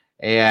it.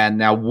 And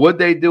now, would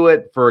they do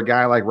it for a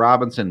guy like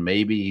Robinson?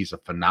 Maybe. He's a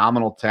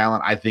phenomenal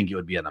talent. I think it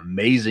would be an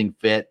amazing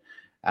fit.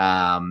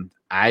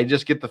 I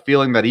just get the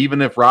feeling that even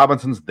if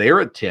Robinson's there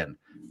at 10,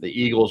 the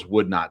Eagles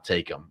would not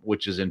take him,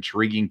 which is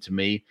intriguing to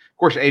me. Of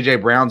course, A.J.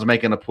 Brown's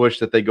making a push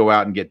that they go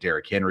out and get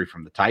Derrick Henry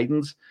from the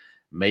Titans.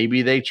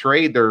 Maybe they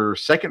trade their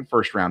second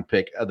first-round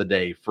pick of the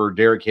day for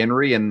Derrick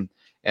Henry, and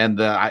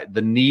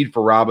the need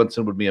for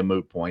Robinson would be a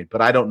moot point.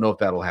 But I don't know if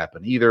that'll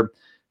happen either.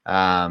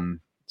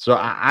 So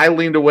I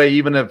leaned away.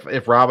 Even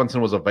if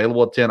Robinson was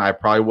available at 10, I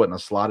probably wouldn't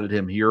have slotted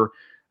him here.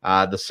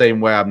 The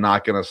same way I'm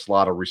not going to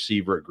slot a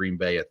receiver at Green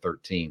Bay at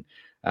 13.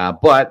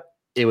 But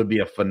it would be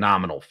a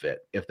phenomenal fit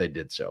if they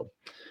did so.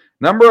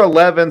 Number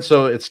 11,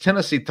 so it's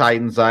Tennessee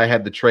Titans. I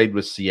had the trade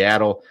with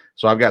Seattle.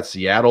 So I've got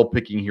Seattle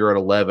picking here at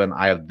 11.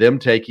 I have them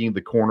taking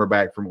the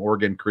cornerback from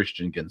Oregon,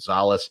 Christian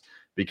Gonzalez,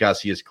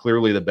 because he is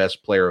clearly the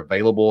best player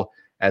available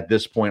at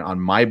this point on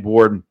my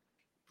board.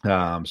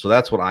 So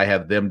that's what I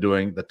have them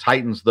doing. The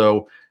Titans,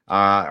 though,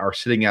 are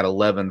sitting at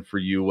 11 for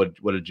you. What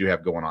did you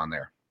have going on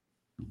there?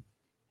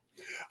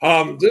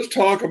 Just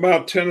talk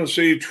about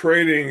Tennessee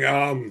trading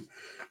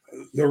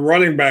the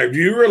running back. Do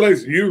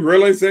you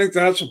really think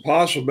that's a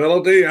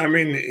possibility? I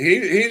mean,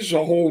 he's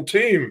a whole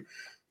team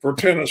for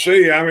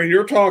Tennessee. I mean,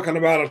 you're talking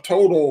about a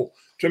total.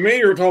 To me,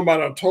 you're talking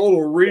about a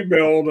total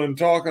rebuild and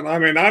talking. I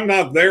mean, I'm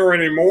not there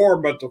anymore,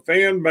 but the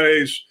fan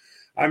base.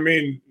 I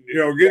mean,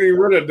 getting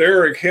rid of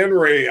Derrick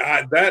Henry.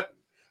 I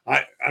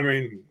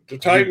mean, the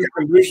Titans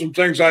can do some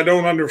things I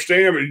don't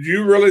understand. But do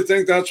you really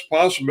think that's a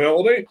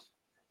possibility?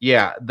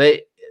 Yeah,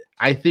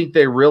 I think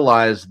they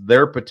realize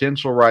their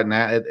potential right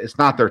now. It's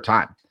not their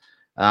time.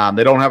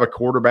 They don't have a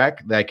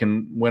quarterback that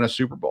can win a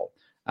Super Bowl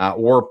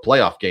or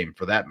playoff game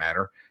for that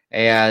matter.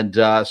 And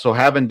so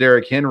having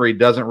Derrick Henry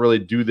doesn't really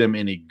do them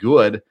any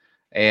good.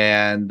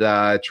 And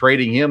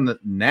trading him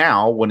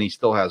now when he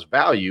still has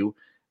value,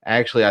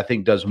 actually, I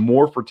think does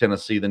more for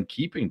Tennessee than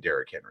keeping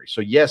Derrick Henry.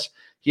 So, yes,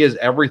 he has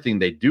everything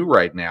they do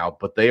right now,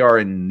 but they are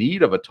in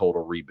need of a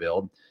total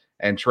rebuild.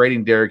 And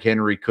trading Derrick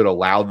Henry could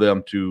allow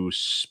them to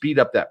speed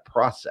up that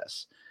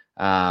process.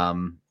 I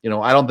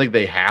don't think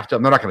they have to.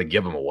 They're not going to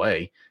give him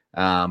away.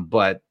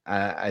 But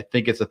I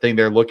think it's a thing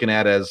they're looking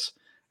at as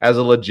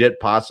a legit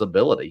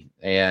possibility.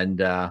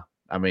 And,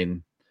 I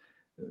mean,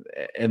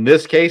 in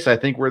this case, I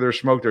think where there's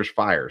smoke, there's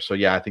fire. So,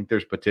 yeah, I think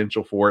there's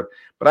potential for it.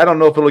 But I don't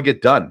know if it'll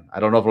get done. I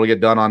don't know if it'll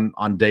get done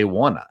on day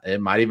one.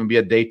 It might even be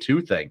a day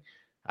 2 thing.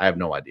 I have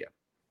no idea.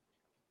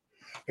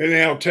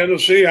 Anyhow,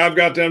 Tennessee, I've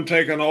got them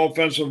taking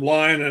offensive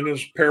line, and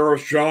it's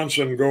Paris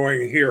Johnson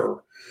going here.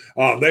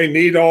 They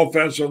need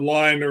offensive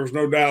line. There's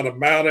no doubt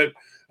about it.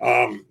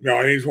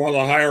 He's one of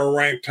the higher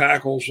ranked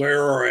tackles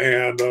there.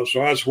 And so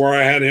that's where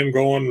I had him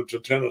going to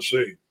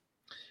Tennessee.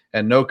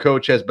 And no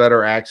coach has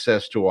better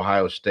access to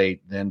Ohio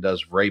State than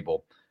does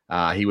Vrabel.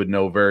 He would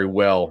know very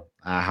well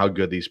how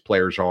good these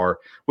players are,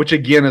 which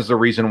again is the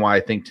reason why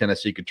I think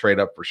Tennessee could trade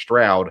up for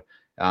Stroud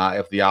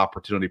if the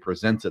opportunity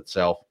presents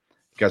itself,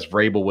 because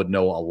Vrabel would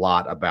know a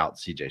lot about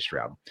C.J.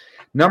 Stroud.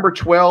 Number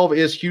 12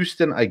 is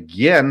Houston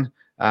again.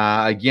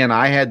 Again,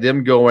 I had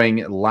them going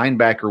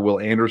linebacker Will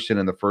Anderson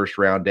in the first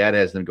round. Dad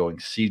has them going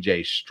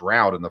C.J.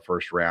 Stroud in the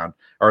first round,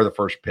 or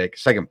the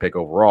second pick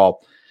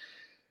overall.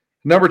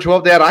 Number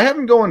 12, Dad, I have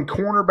him going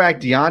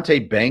cornerback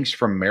Deonte Banks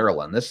from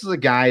Maryland. This is a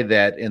guy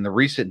that in the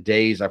recent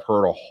days I've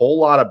heard a whole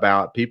lot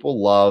about.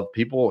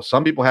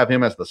 Some people have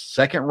him as the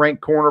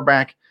second-ranked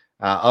cornerback,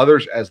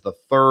 others as the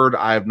third.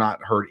 I have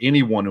not heard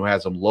anyone who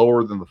has him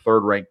lower than the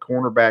third-ranked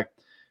cornerback.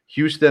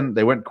 Houston,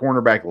 they went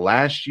cornerback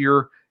last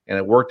year, and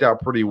it worked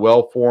out pretty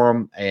well for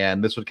them,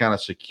 and this would kind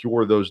of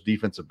secure those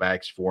defensive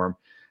backs for him.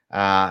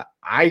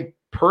 I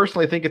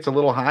personally think it's a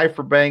little high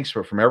for Banks,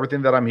 but from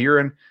everything that I'm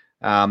hearing,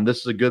 this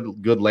is a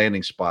good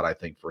landing spot, I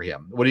think, for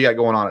him. What do you got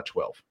going on at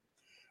 12?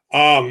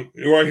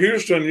 Well,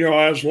 Houston,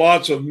 has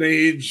lots of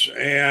needs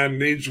and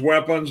needs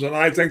weapons, and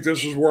I think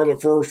this is where the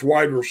first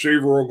wide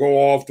receiver will go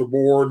off the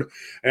board.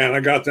 And I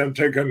got them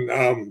taking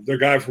the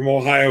guy from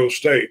Ohio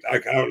State. I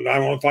don't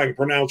know if I can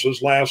pronounce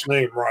his last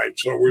name right,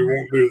 so we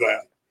won't do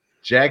that.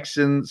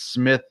 Jackson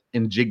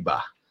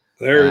Smith-Njigba.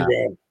 There you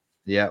go.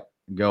 Yep,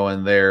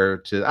 going there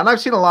to, and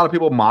I've seen a lot of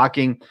people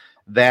mocking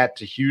that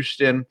to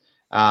Houston.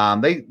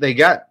 They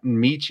got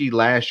Michi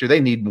last year.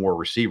 They need more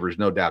receivers,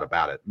 no doubt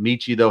about it.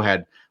 Michi, though,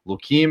 had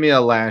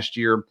leukemia last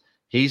year.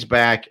 He's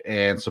back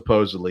and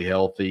supposedly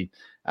healthy.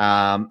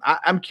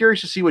 I'm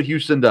curious to see what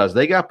Houston does.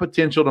 They got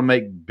potential to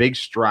make big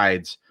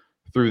strides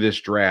through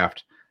this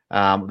draft.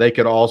 They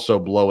could also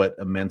blow it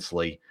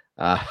immensely.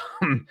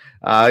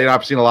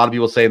 I've seen a lot of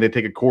people saying they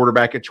take a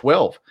quarterback at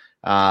 12.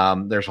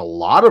 There's a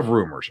lot of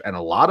rumors and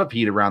a lot of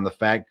heat around the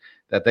fact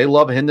that they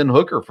love Hendon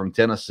Hooker from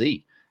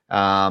Tennessee.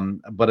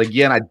 But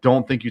again, I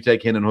don't think you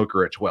take Hendon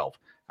Hooker at 12.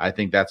 I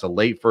think that's a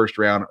late first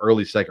round,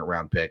 early second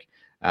round pick.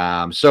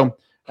 So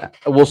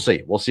we'll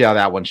see. We'll see how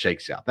that one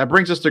shakes out. That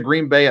brings us to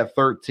Green Bay at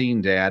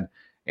 13, Dad.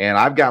 And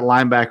I've got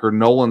linebacker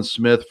Nolan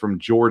Smith from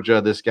Georgia.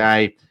 This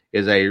guy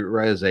is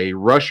a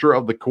rusher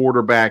of the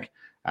quarterback.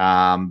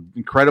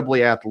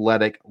 Incredibly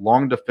athletic,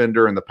 long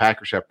defender, and the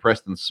Packers have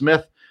Preston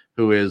Smith,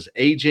 who is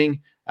aging.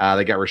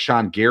 They got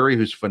Rashawn Gary,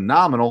 who's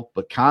phenomenal,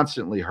 but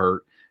constantly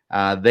hurt.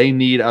 They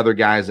need other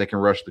guys that can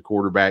rush the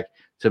quarterback.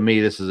 To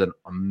me, this is an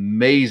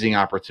amazing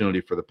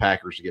opportunity for the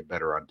Packers to get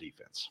better on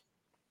defense.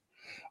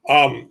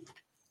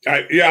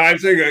 I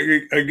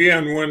think,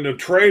 again, when the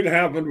trade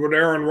happened with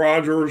Aaron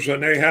Rodgers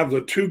and they have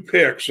the 2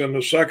 picks in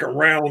the second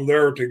round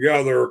there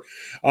together,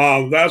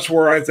 that's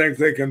where I think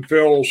they can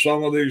fill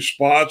some of these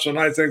spots, and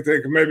I think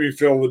they can maybe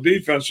fill the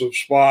defensive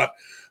spot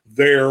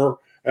there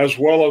as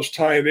well as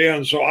tight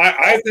end. So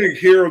I think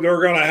here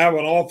they're going to have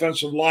an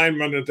offensive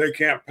lineman that they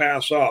can't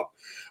pass up.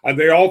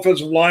 The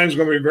offensive line is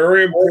going to be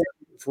very important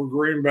for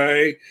Green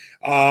Bay,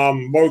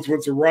 both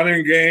with the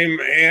running game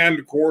and,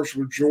 of course,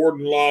 with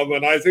Jordan Love.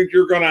 And I think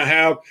you're going to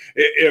have,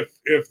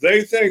 if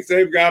they think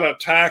they've got a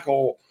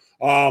tackle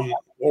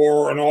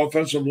or an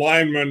offensive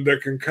lineman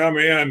that can come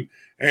in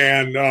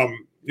and,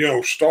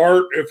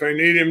 start if they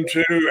need him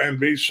to and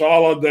be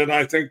solid, then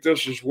I think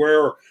this is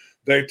where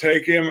they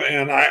take him.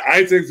 And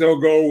I think they'll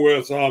go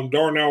with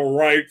Darnell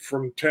Wright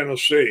from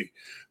Tennessee.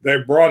 They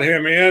brought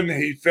him in.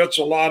 He fits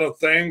a lot of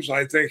things.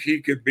 I think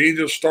he could be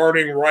the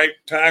starting right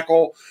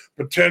tackle,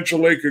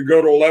 potentially could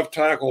go to left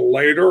tackle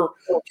later.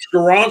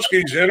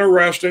 Skoronski's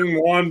interesting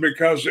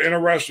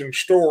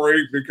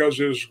story because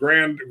his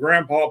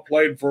grandpa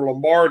played for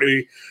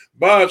Lombardi,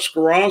 but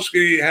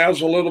Skoronski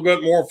has a little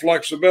bit more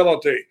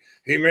flexibility.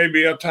 He may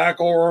be a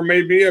tackle or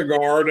may be a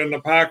guard, and the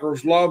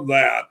Packers love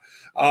that.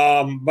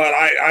 But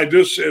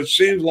it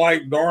seems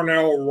like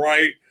Darnell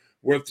Wright,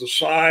 with the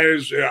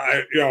size,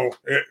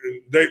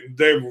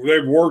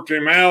 they've worked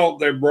him out.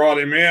 They brought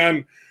him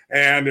in,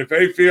 and if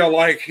they feel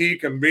like he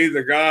can be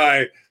the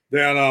guy,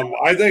 then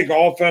I think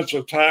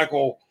offensive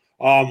tackle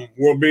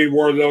will be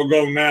where they'll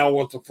go now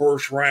with the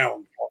first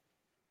round.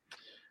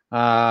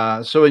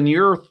 So in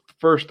your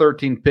first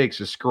 13 picks,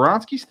 is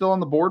Skoronski still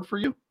on the board for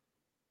you?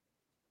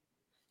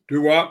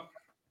 Do what?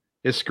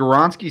 Is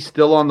Skoronski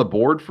still on the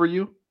board for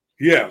you?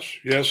 Yes,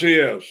 he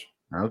is.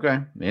 Okay,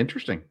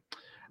 interesting.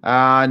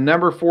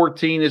 Number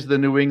 14 is the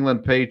New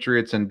England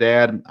Patriots, and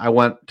Dad, I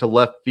went to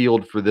left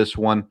field for this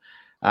one.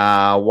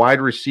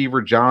 Wide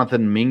receiver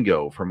Jonathan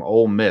Mingo from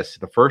Ole Miss,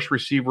 the first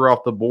receiver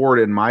off the board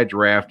in my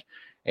draft.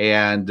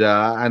 And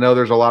I know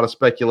there's a lot of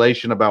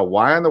speculation about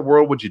why in the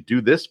world would you do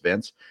this,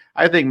 Vince?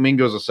 I think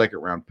Mingo's a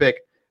second-round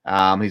pick.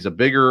 He's a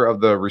bigger of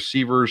the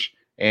receivers,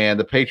 and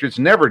the Patriots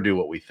never do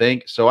what we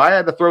think. So I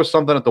had to throw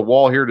something at the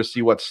wall here to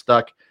see what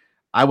stuck.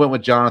 I went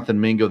with Jonathan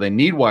Mingo. They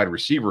need wide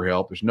receiver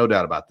help. There's no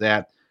doubt about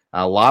that.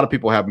 A lot of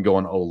people have him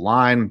going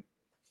O-line,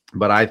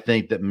 but I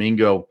think that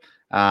Mingo,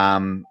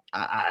 I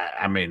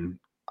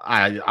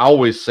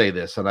always say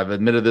this, and I've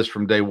admitted this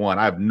from day one.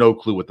 I have no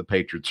clue what the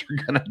Patriots are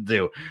going to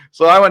do.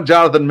 So I went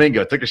Jonathan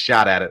Mingo, took a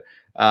shot at it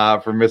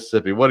from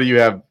Mississippi. What do you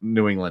have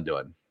New England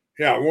doing?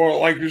 Yeah, well,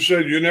 like you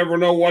said, you never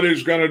know what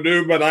he's going to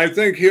do, but I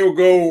think he'll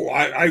go.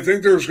 I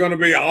think there's going to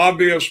be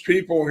obvious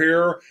people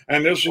here,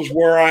 and this is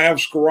where I have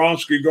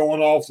Skoronski going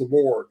off the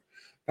board.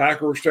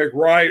 Packers take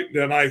right,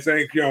 then I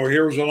think,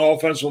 here's an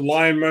offensive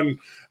lineman,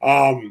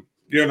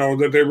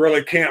 that they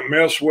really can't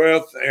mess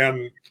with,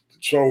 and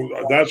so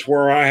that's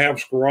where I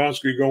have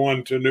Skoronski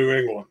going to New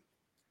England.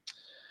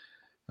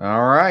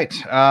 All right.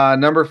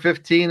 Number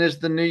 15 is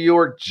the New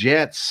York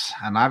Jets,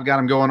 and I've got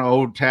him going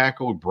old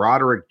tackle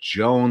Broderick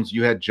Jones.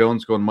 You had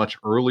Jones going much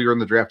earlier in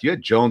the draft. You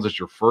had Jones as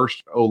your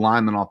first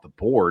O-lineman off the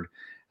board.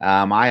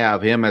 I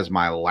have him as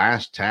my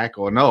last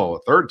tackle. No,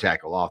 third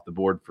tackle off the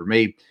board for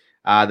me.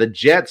 The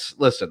Jets,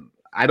 listen,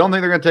 I don't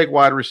think they're going to take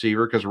wide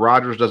receiver because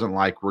Rodgers doesn't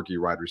like rookie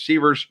wide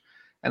receivers,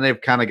 and they've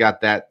kind of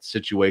got that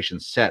situation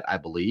set, I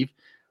believe.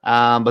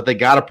 But they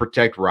got to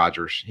protect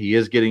Rodgers. He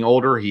is getting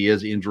older. He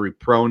is injury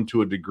prone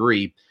to a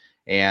degree,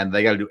 and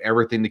they got to do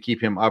everything to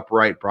keep him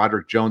upright.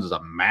 Broderick Jones is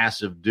a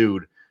massive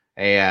dude.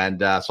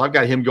 And so I've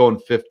got him going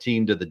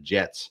 15 to the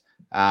Jets.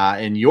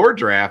 In your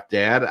draft,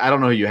 Dad, I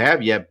don't know who you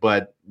have yet,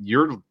 but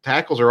your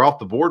tackles are off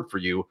the board for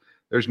you.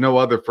 There's no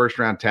other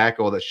first-round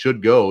tackle that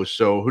should go.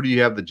 So who do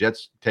you have the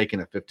Jets taking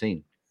at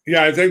 15?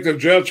 Yeah, I think the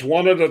Jets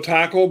wanted a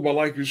tackle, but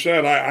like you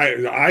said,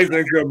 I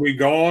think they'll be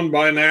gone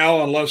by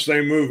now unless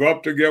they move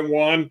up to get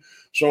one.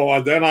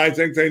 So then I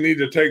think they need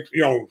to take,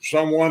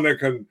 someone that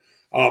can,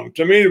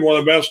 to me, one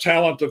of the best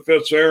talent that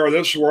fits there.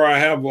 This is where I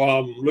have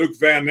Luke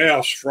Van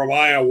Ness from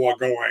Iowa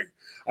going.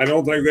 I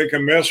don't think they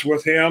can mess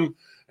with him.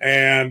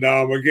 And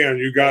again,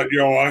 you got,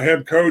 a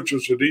head coach,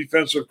 it's a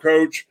defensive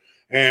coach,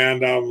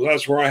 and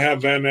that's where I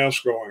have Van Ness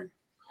going.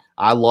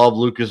 I love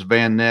Lucas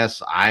Van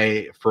Ness.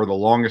 For the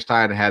longest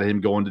time, had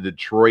him going to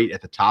Detroit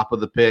at the top of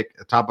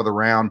the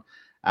round,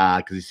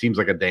 because he seems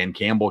like a Dan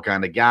Campbell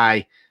kind of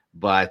guy.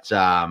 But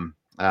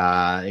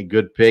a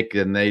good pick,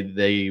 and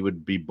they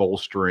would be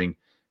bolstering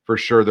for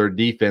sure their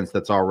defense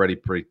that's already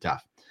pretty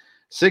tough.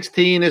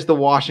 16 is the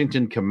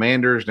Washington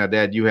Commanders. Now,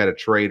 Dad, you had a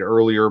trade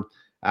earlier.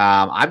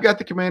 I've got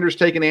the Commanders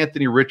taking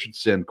Anthony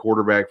Richardson,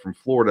 quarterback from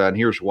Florida, and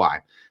here's why.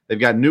 They've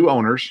got new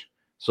owners,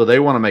 so they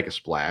want to make a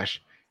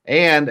splash.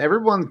 And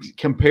everyone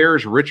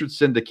compares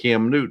Richardson to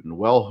Cam Newton.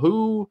 Well,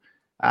 who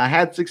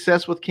had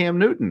success with Cam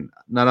Newton?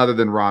 None other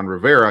than Ron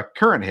Rivera,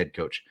 current head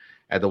coach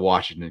at the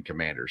Washington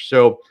Commanders.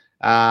 So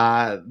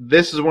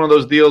this is one of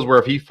those deals where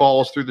if he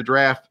falls through the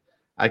draft,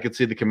 I could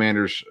see the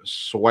Commanders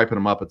swiping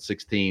him up at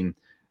 16.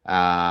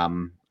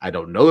 I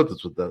don't know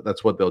that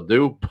that's what they'll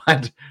do,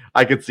 but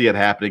I could see it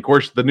happening. Of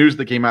course, the news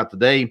that came out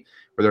today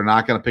where they're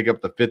not going to pick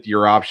up the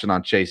fifth-year option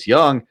on Chase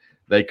Young,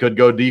 they could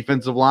go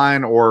defensive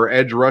line or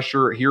edge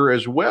rusher here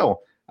as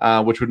well,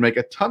 which would make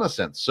a ton of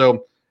sense.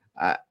 So,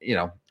 I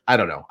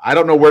don't know. I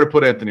don't know where to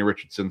put Anthony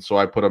Richardson, so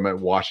I put him at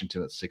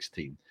Washington at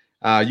 16.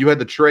 You had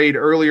the trade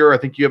earlier. I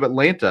think you have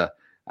Atlanta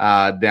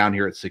down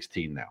here at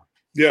 16 now.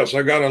 Yes,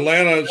 I got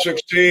Atlanta at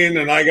 16,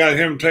 and I got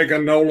him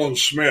taking Nolan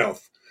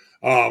Smith.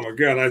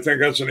 Again, I think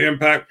that's an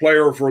impact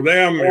player for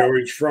them.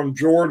 He's from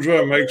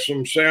Georgia. It makes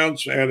some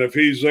sense. And if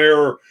he's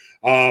there,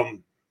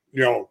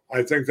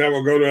 I think that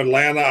will go to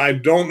Atlanta. I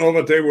don't know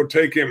that they would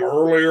take him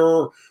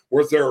earlier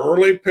with their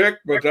early pick,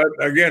 but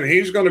again,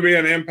 he's going to be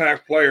an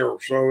impact player,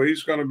 so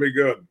he's going to be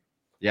good.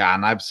 Yeah,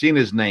 and I've seen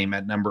his name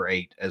at number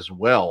 8 as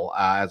well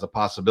as a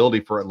possibility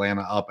for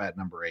Atlanta up at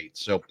number 8.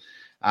 So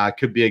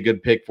could be a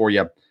good pick for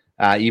you,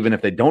 even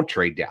if they don't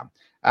trade down.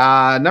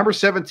 Number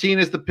 17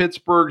 is the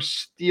Pittsburgh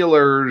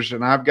Steelers,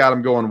 and I've got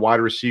them going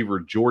wide receiver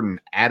Jordan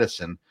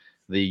Addison,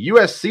 the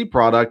USC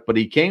product, but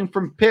he came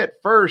from Pitt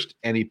first,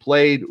 and he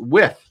played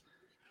with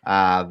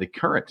the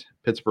current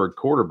Pittsburgh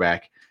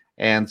quarterback.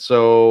 And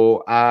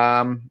so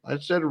I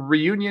said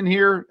reunion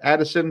here.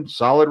 Addison,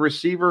 solid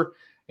receiver,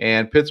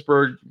 and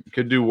Pittsburgh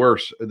could do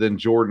worse than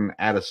Jordan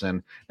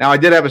Addison. Now, I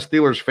did have a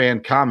Steelers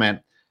fan comment,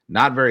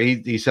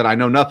 he said, I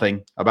know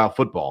nothing about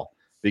football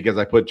because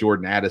I put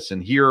Jordan Addison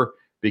here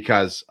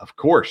because, of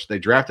course, they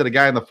drafted a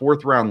guy in the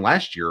 4th round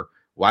last year.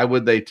 Why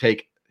would they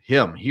take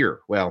him here?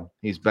 Well,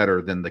 he's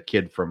better than the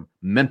kid from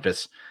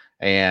Memphis.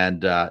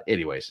 And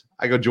anyways,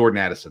 I go Jordan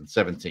Addison,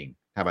 17.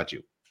 How about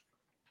you?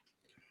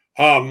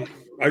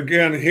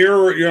 Again,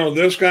 here,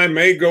 this guy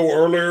may go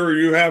earlier.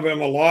 You have him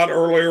a lot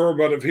earlier,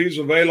 but if he's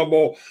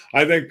available,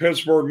 I think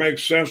Pittsburgh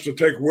makes sense to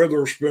take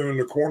Witherspoon,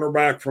 the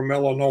cornerback from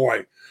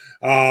Illinois.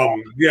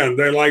 Again,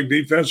 they like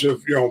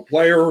defensive,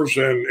 players,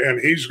 and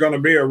he's going to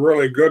be a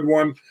really good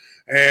one.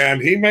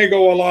 And he may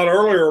go a lot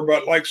earlier,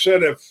 but like I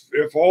said,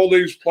 if all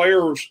these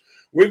players,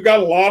 we've got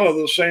a lot of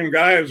the same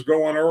guys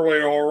going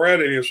early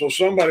already, so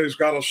somebody's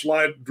got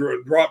to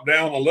drop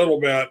down a little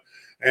bit.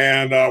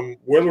 And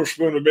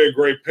Witherspoon would be a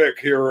great pick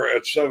here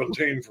at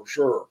 17 for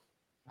sure.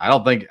 I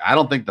don't think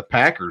the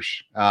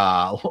Packers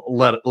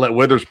let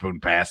Witherspoon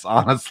pass.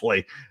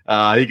 Honestly,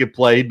 he could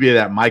play. He'd be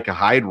that Micah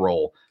Hyde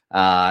role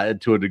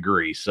to a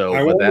degree. So,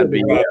 that'd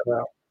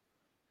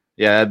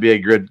be a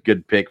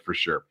good pick for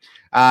sure.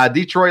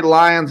 Detroit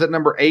Lions at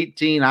number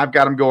 18. I've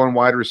got them going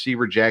wide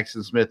receiver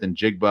Jackson Smith and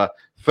Jigba,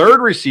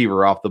 third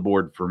receiver off the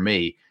board for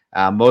me.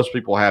 Most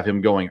people have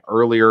him going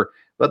earlier.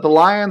 But the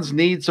Lions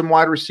need some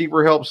wide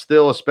receiver help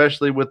still,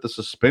 especially with the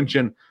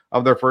suspension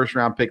of their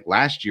first-round pick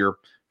last year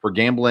for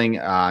gambling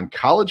on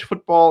college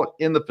football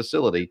in the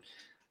facility.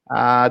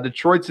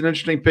 Detroit's an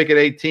interesting pick at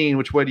 18.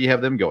 Which way do you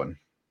have them going?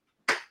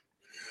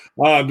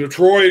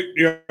 Detroit,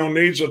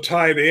 needs a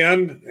tight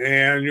end,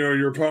 and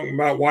you're talking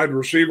about wide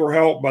receiver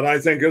help, but I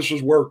think this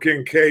is where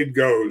Kincaid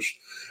goes,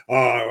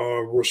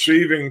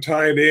 receiving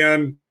tight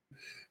end,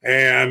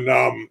 and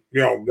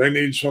they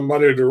need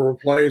somebody to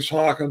replace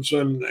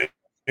Hawkinson,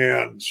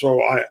 and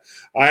so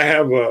I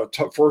have a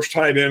first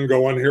tight end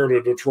going here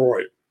to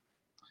Detroit.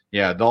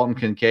 Yeah, Dalton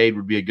Kincaid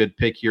would be a good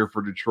pick here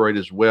for Detroit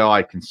as well.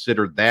 I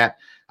considered that.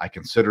 I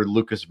considered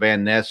Lucas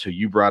Van Ness, who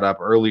you brought up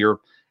earlier,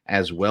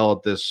 as well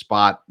at this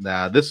spot.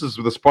 This is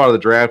the spot of the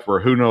draft where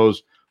who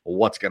knows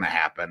what's going to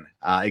happen,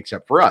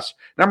 except for us.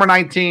 Number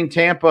 19,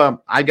 Tampa.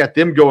 I got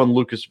them going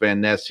Lucas Van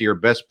Ness here.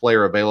 Best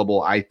player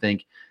available, I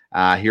think,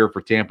 here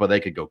for Tampa. They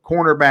could go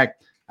cornerback.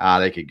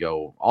 They could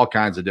go all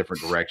kinds of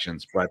different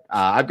directions. But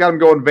I've got them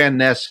going Van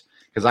Ness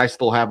because I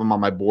still have him on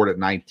my board at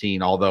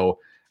 19, although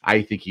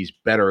I think he's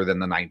better than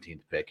the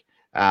 19th pick.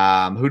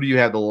 Who do you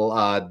have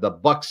the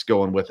Bucks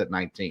going with at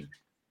 19?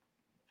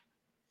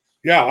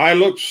 Yeah, I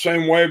looked the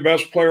same way,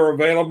 best player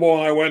available,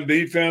 and I went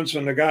defense,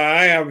 and the guy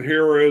I have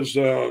here is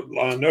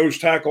a nose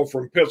tackle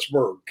from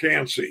Pittsburgh,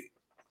 Kancey.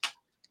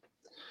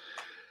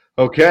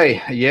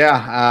 Okay,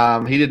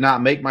 yeah, he did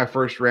not make my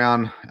first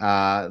round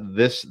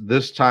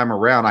this time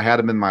around. I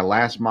had him in my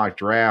last mock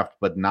draft,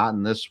 but not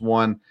in this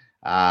one.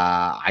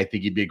 I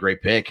think he'd be a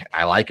great pick.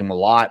 I like him a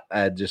lot.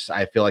 I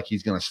feel like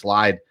he's going to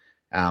slide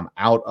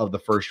out of the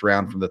first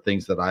round from the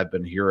things that I've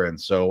been hearing.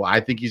 So I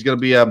think he's going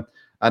to be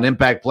an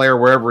impact player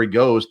wherever he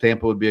goes.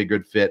 Tampa would be a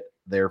good fit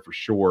there for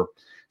sure.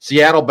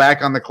 Seattle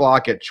back on the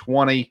clock at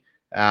 20.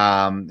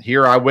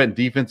 Here I went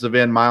defensive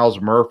end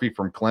Myles Murphy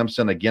from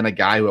Clemson. Again, a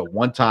guy who at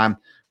one time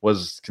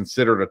was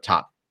considered a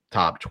top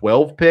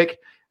 12 pick.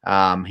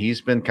 He's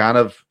been kind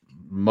of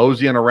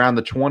moseying around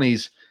the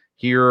 20s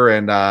here,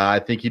 and I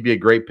think he'd be a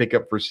great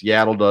pickup for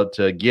Seattle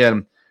to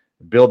again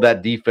build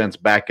that defense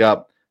back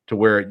up to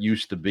where it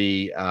used to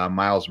be.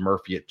 Myles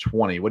Murphy at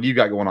 20. What do you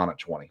got going on at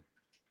 20?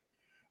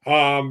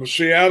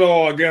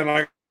 Seattle, again,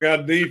 I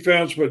got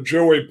defense, but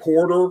Joey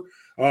Porter,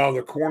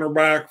 the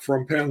cornerback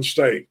from Penn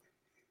State.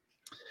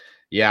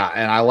 Yeah,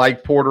 and I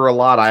like Porter a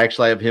lot. I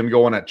actually have him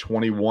going at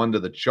 21 to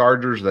the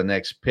Chargers, the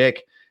next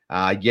pick.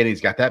 Again, he's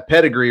got that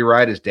pedigree,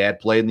 right? His dad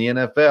played in the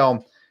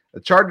NFL.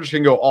 The Chargers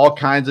can go all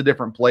kinds of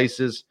different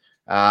places,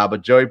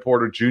 but Joey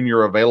Porter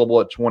Jr.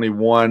 available at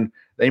 21.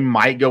 They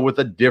might go with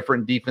a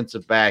different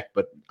defensive back,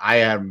 but I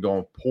have him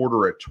going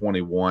Porter at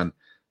 21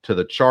 to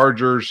the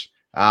Chargers.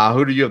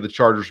 Who do you have the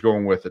Chargers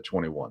going with at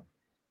 21?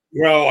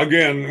 Well,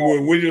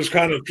 again, we just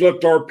kind of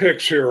flipped our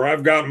picks here.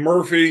 I've got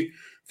Murphy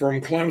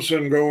from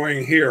Clemson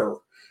going here.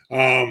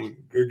 Again,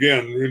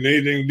 you're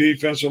needing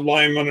defensive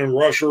linemen and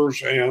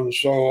rushers, and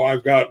so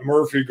I've got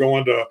Murphy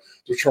going to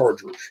the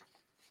Chargers.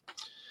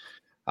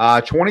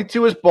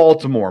 22 is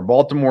Baltimore.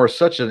 Baltimore is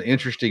such an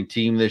interesting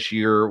team this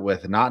year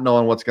with not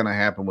knowing what's going to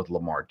happen with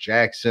Lamar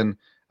Jackson.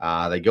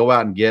 They go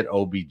out and get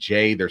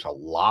OBJ. There's a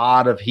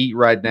lot of heat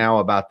right now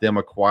about them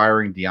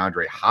acquiring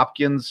DeAndre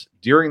Hopkins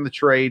during the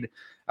trade,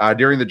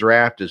 during the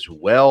draft as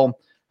well,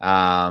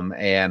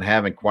 and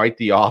having quite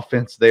the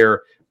offense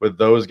there with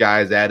those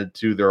guys added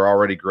to their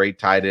already great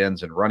tight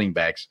ends and running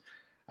backs.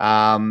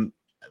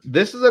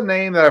 This is a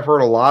name that I've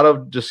heard a lot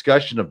of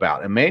discussion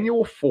about.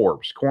 Emmanuel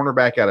Forbes,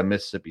 cornerback out of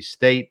Mississippi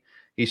State.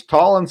 He's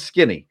tall and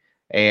skinny,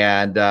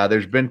 and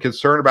there's been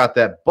concern about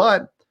that,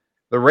 but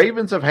the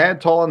Ravens have had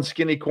tall and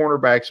skinny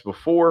cornerbacks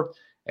before,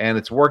 and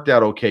it's worked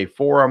out okay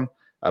for them.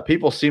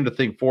 People seem to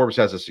think Forbes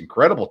has this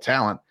incredible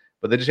talent,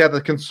 but they just have the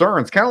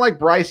concerns, kind of like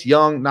Bryce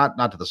Young,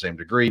 not to the same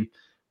degree,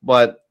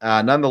 but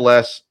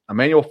nonetheless,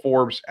 Emmanuel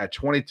Forbes at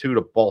 22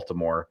 to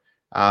Baltimore.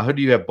 Who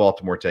do you have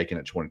Baltimore taking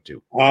at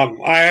 22?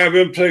 I have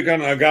him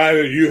taking a guy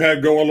that you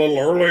had go a little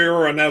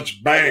earlier, and that's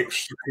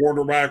Banks,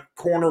 the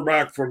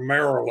cornerback from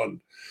Maryland.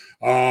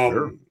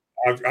 Sure.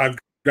 I've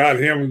got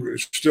him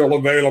still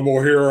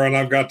available here, and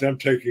I've got them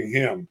taking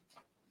him.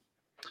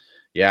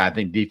 Yeah, I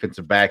think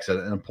defensive back's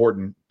an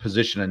important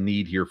position of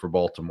need here for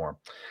Baltimore.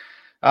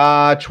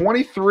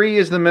 23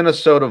 is the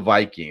Minnesota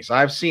Vikings.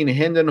 I've seen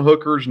Hendon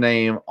Hooker's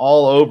name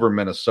all over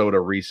Minnesota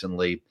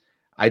recently.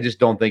 I just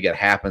don't think it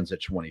happens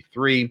at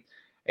 23.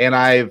 And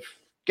I've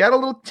got a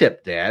little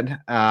tip, Dad,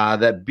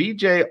 that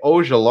BJ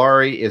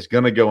Ojulari is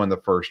going to go in the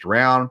first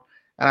round.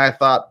 And I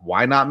thought,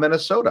 why not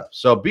Minnesota?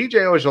 So BJ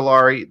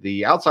Ojulari,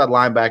 the outside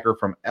linebacker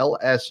from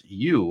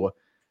LSU,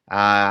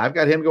 I've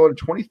got him going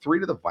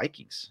 23 to the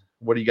Vikings.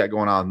 What do you got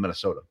going on in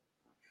Minnesota?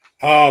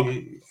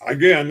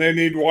 Again, they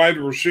need wide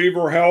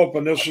receiver help,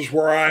 and this is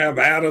where I have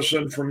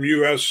Addison from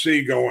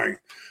USC going.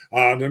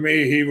 To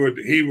me, he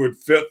would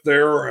fit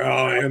there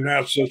in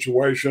that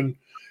situation,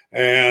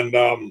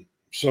 and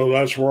so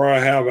that's where I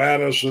have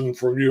Addison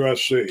from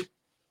USC.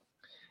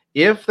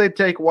 If they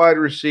take wide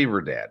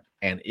receiver, Dad,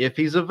 and if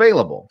he's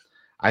available,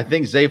 I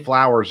think Zay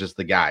Flowers is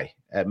the guy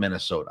at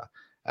Minnesota.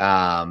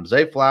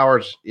 Zay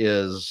Flowers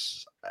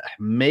is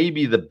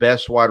maybe the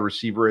best wide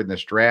receiver in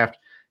this draft.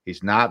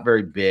 He's not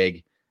very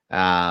big.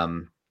 I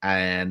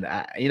don't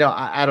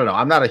know.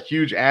 I'm not a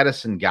huge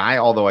Addison guy,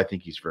 although I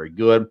think he's very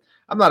good.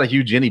 I'm not a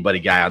huge anybody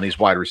guy on these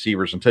wide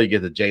receivers until you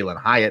get to Jalen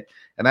Hyatt,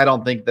 and I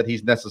don't think that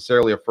he's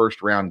necessarily a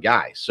first-round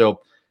guy.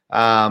 So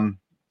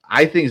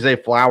I think Zay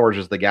Flowers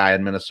is the guy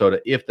in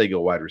Minnesota if they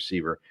go wide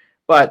receiver.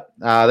 But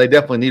they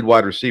definitely need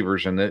wide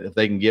receivers, and if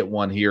they can get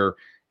one here,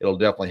 it'll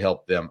definitely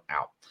help them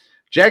out.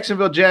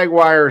 Jacksonville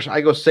Jaguars,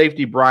 I go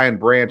safety Brian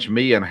Branch,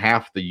 me and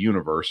half the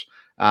universe.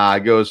 I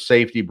go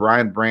safety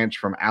Brian Branch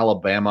from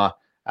Alabama.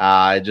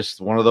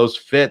 Just one of those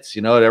fits,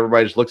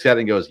 everybody just looks at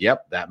it and goes,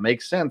 yep, that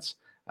makes sense.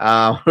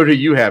 Who do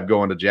you have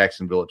going to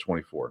Jacksonville at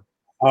 24?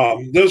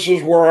 This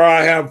is where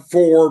I have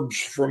Forbes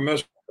from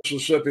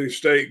Mississippi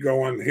State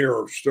going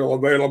here, still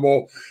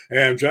available,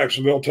 and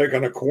Jacksonville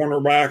taking a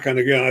cornerback. And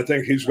again, I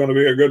think he's going to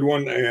be a good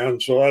one.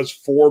 And so that's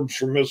Forbes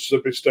from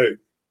Mississippi State.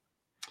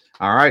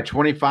 All right,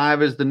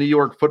 25 is the New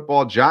York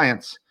Football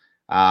Giants.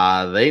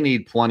 They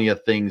need plenty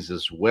of things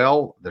as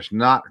well. There's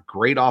not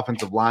great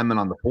offensive linemen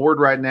on the board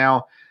right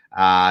now.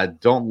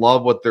 Don't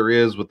love what there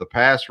is with the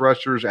pass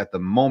rushers at the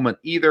moment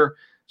either.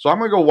 So I'm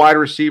going to go wide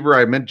receiver.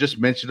 I just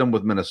mentioned him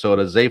with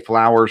Minnesota. Zay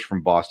Flowers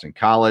from Boston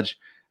College.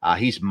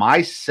 He's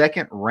my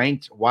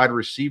second-ranked wide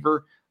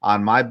receiver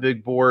on my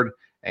big board,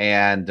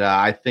 and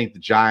I think the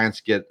Giants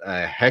get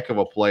a heck of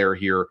a player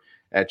here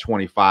at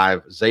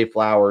 25. Zay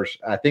Flowers.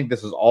 I think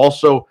this is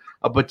also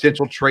a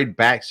potential trade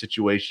back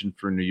situation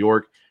for New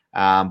York,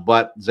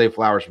 but Zay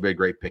Flowers would be a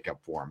great pickup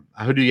for him.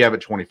 Who do you have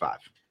at 25?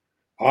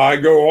 I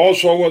go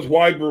also with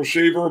wide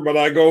receiver, but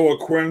I go with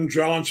Quinn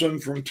Johnson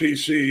from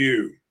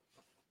TCU.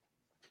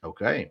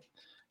 Okay.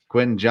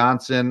 Quentin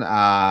Johnson,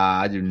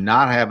 I do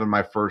not have in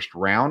my first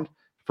round.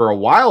 For a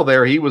while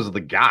there, he was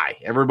the guy.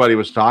 Everybody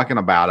was talking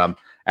about him.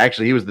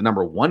 Actually, he was the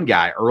number one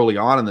guy early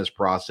on in this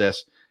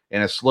process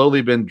and has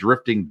slowly been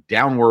drifting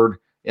downward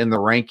in the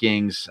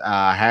rankings.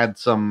 Had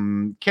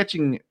some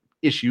catching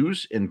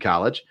issues in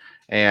college,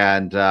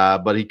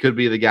 but he could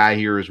be the guy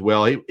here as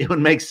well. It would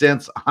make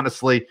sense,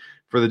 honestly,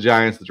 for the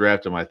Giants to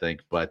draft him, I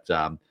think. But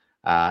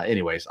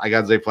anyways, I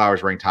got Zay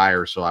Flowers ranked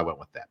higher, so I went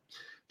with that.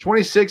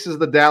 26 is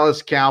the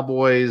Dallas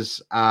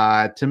Cowboys.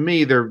 To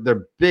me,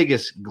 their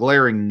biggest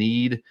glaring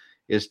need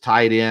is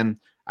tight end.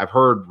 I've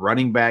heard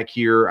running back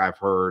here. I've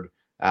heard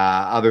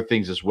other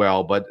things as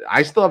well, but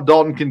I still have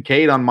Dalton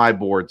Kincaid on my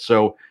board.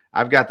 So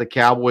I've got the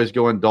Cowboys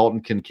going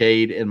Dalton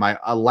Kincaid. In my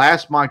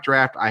last mock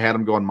draft, I had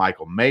him going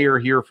Michael Mayer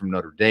here from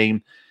Notre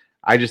Dame.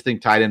 I just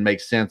think tight end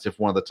makes sense if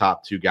one of the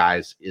top two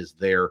guys is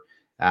there.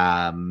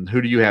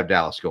 Who do you have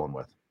Dallas going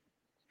with?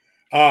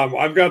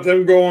 I've got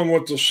them going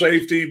with the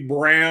safety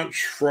Branch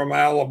from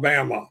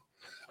Alabama.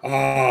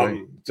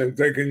 Think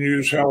they can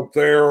use help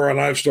there, and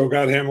I've still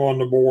got him on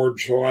the board.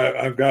 So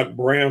I've got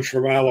Branch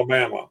from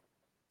Alabama.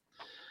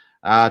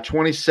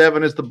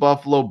 27 is the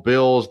Buffalo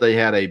Bills. They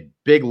had a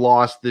big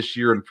loss this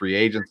year in free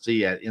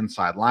agency at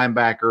inside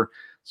linebacker.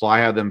 So I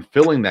have them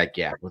filling that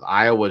gap with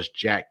Iowa's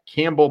Jack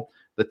Campbell,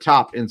 the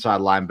top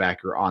inside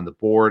linebacker on the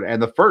board,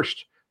 and the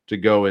first to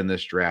go in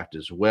this draft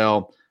as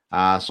well.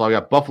 So I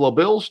got Buffalo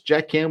Bills,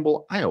 Jack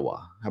Campbell,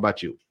 Iowa. How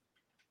about you?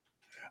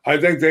 I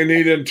think they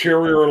need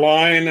interior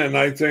line, and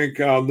I think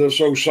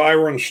this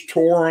O'Cyrus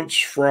Torrence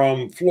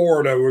from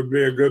Florida would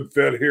be a good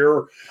fit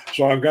here.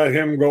 So I've got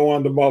him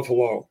going to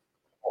Buffalo.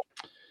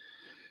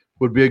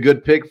 Would be a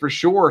good pick for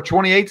sure.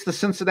 28's the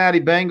Cincinnati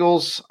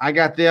Bengals. I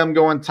got them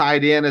going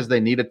tight end as they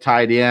need a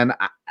tight end.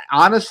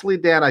 Honestly,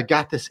 Dan, I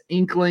got this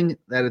inkling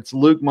that it's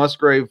Luke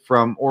Musgrave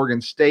from Oregon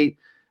State,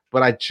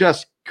 but I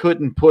just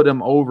couldn't put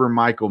him over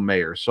Michael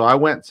Mayer. So I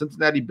went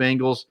Cincinnati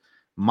Bengals,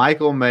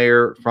 Michael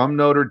Mayer from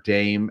Notre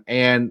Dame.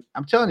 And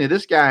I'm telling you,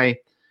 this guy,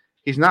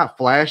 he's not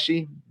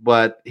flashy,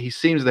 but he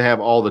seems to have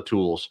all the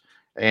tools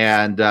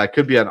and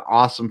could be an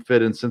awesome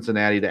fit in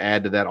Cincinnati to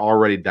add to that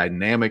already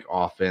dynamic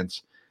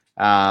offense.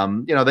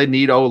 They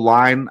need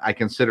O-line. I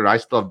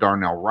still have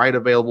Darnell Wright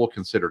available,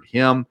 considered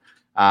him,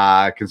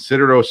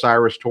 considered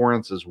O'Cyrus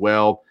Torrence as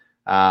well.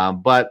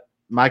 But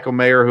Michael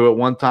Mayer, who at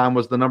one time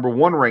was the number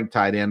one ranked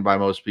tight end by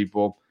most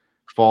people,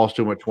 falls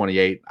to him at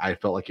 28. I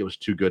felt like it was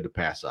too good to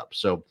pass up.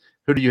 So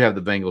who do you have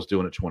the Bengals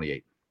doing at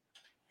 28?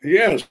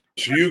 Yes,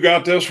 you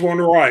got this one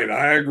right.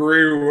 I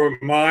agree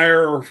with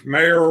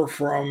Mayer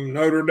from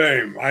Notre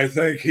Dame. I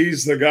think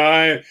he's the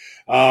guy.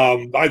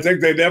 I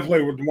think they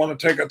definitely would want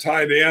to take a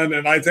tight end,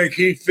 and I think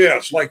he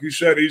fits. Like you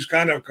said, he's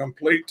kind of a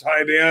complete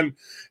tight end.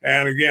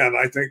 And again,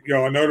 I think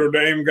a Notre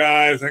Dame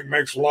guy I think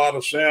makes a lot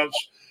of sense.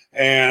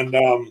 And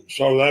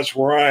so that's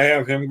where I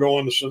have him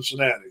going to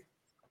Cincinnati.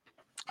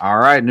 All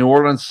right, New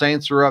Orleans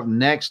Saints are up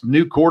next.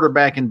 New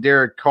quarterback in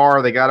Derek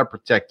Carr. They got to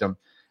protect him.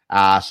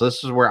 So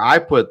this is where I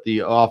put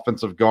the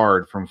offensive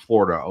guard from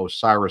Florida,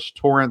 O'Cyrus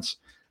Torrence.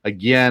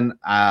 Again,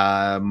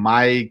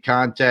 my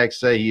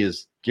contacts say he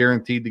is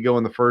guaranteed to go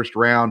in the first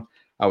round.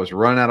 I was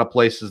running out of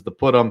places to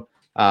put him,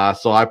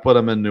 so I put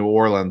him in New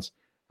Orleans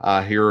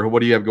here.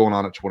 What do you have going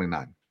on at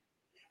 29?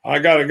 I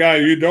got a guy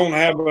you don't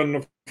have in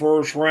the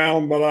first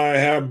round, but I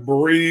have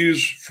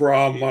Breeze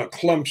from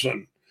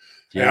Clemson.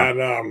 Yeah.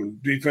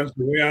 And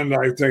defensive end,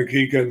 I think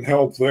he can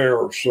help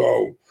there.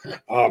 So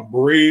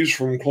Breeze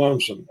from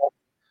Clemson.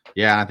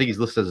 Yeah, I think he's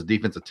listed as a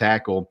defensive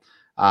tackle,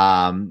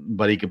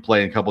 but he can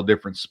play in a couple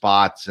different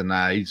spots, and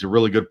he's a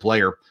really good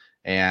player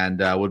and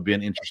would be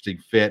an interesting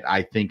fit.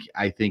 I think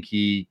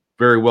he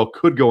very well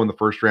could go in the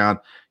first round.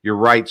 You're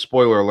right.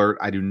 Spoiler alert,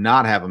 I do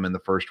not have him in the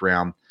first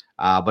round,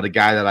 but a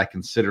guy that I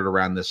considered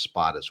around this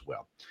spot as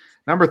well.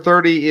 Number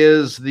 30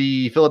 is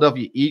the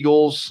Philadelphia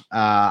Eagles.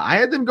 I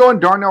had them going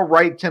Darnell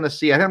Wright,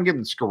 Tennessee. I had them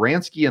giving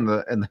Skoransky in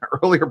the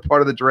earlier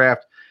part of the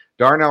draft.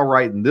 Darnell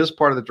Wright in this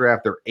part of the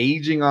draft. They're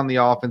aging on the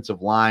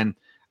offensive line.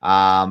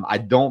 I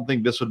don't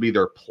think this would be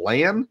their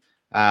plan,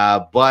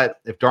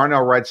 but if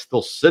Darnell Wright's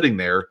still sitting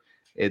there,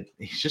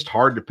 he's just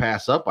hard to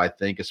pass up, I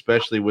think,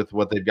 especially with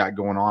what they've got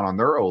going on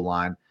their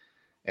O-line.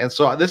 And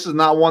so this is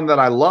not one that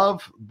I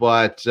love,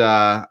 but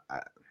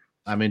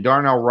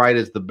Darnell Wright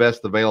is the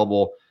best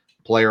available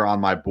player on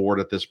my board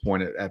at this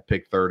point at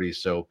pick 30,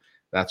 so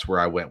that's where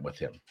I went with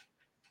him.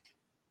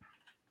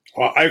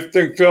 I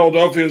think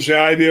Philadelphia is the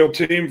ideal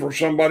team for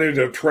somebody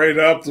to trade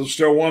up that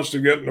still wants to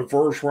get in the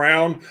first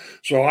round.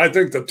 So I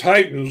think the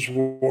Titans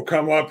will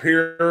come up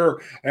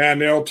here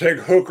and they'll take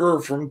Hooker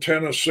from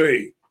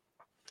Tennessee.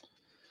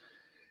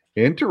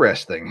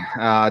 Interesting.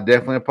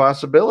 Definitely a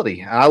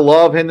possibility. I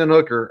love Hendon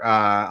Hooker.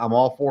 I'm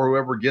all for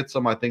whoever gets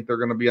them. I think they're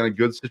going to be in a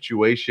good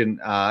situation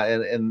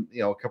and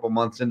a couple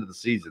months into the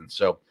season.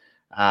 So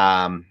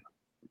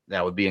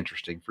that would be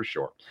interesting for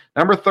sure.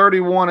 Number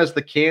 31 is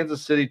the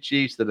Kansas City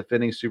Chiefs, the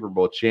defending Super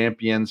Bowl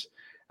champions.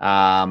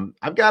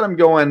 I've got them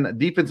going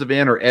defensive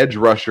end or edge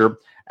rusher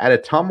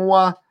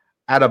Adetomiwa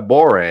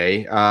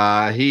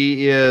Adebawore.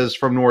 He is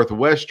from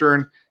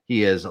Northwestern.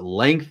 He is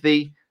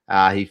lengthy.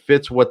 He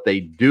fits what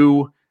they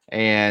do.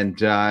 And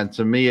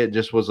to me, it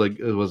just was a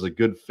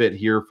good fit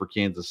here for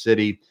Kansas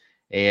City.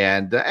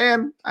 And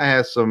I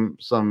have some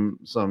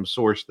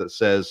source that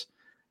says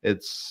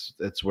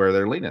it's where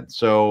they're leaning.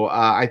 So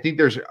I think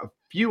there's a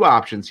few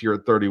options here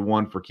at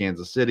 31 for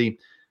Kansas City.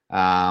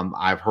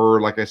 I've heard,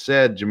 like I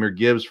said, Jahmyr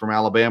Gibbs from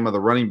Alabama, the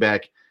running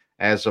back,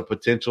 as a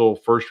potential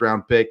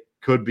first-round pick,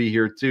 could be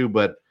here too.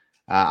 But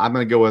I'm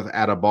going to go with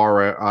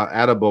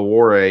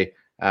Adebawore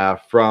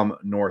from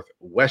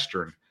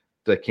Northwestern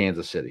to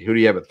Kansas City. Who do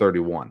you have at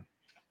 31?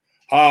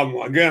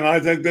 Again,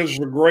 I think this is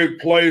a great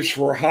place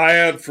for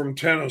Hyatt from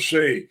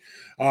Tennessee.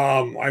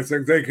 I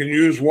think they can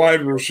use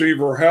wide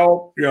receiver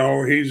help.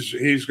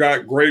 He's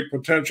got great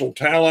potential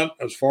talent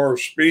as far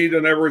as speed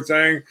and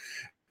everything.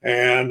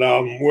 And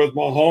with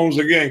Mahomes,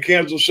 again,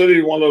 Kansas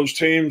City, one of those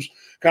teams,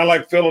 kind of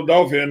like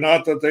Philadelphia,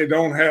 not that they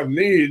don't have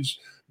needs,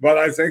 but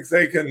I think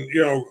they can,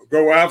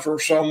 go after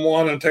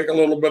someone and take a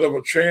little bit of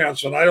a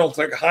chance. And I don't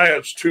think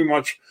Hyatt's too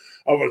much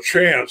of a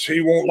chance.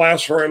 He won't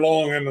last very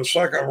long in the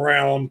second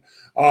round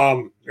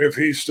if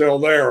he's still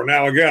there.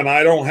 Now, again,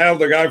 I don't have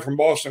the guy from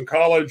Boston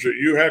College that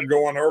you had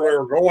going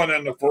earlier going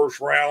in the first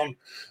round,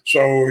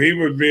 so he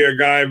would be a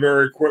guy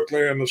very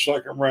quickly in the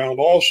second round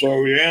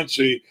also,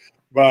 Yancey,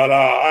 but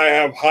I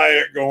have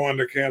Hyatt going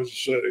to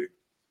Kansas City.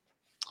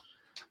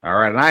 All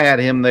right, and I had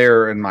him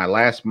there in my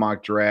last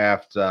mock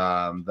draft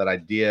that I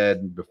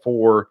did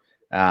before,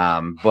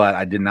 but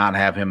I did not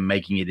have him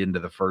making it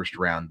into the first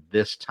round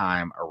this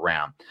time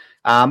around.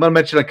 I'm going to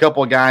mention a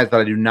couple of guys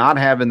that I do not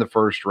have in the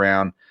first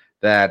round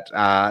that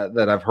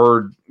I've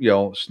heard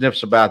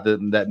sniffs about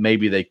that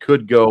maybe they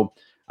could go.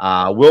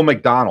 Will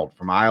McDonald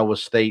from Iowa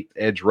State,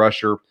 edge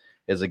rusher,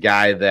 is a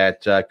guy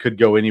that could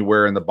go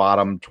anywhere in the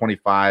bottom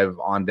 25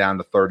 on down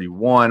to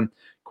 31.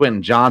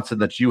 Quentin Johnson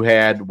that you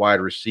had, wide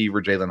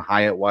receiver. Jalen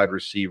Hyatt, wide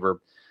receiver.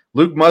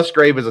 Luke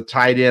Musgrave is a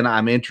tight end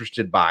I'm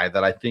interested by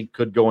that I think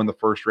could go in the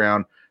first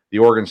round. The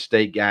Oregon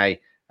State guy.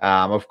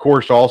 Of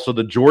course, also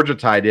the Georgia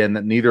tight end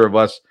that neither of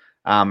us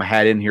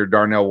had in here,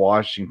 Darnell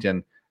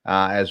Washington,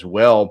 as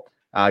well.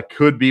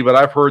 Could be, but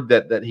I've heard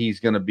that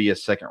he's going to be a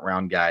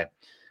second-round guy.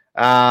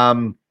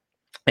 Anton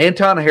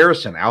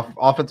Harrison,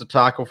 offensive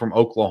tackle from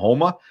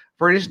Oklahoma. I've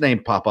heard his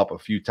name pop up a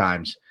few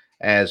times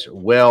as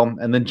well.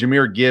 And then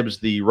Jahmyr Gibbs,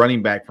 the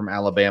running back from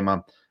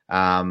Alabama.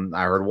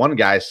 I heard one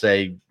guy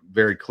say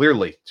very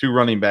clearly 2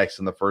 running backs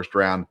in the first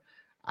round.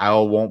 I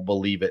won't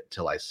believe it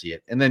till I see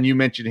it. And then you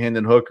mentioned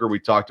Hendon Hooker. We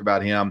talked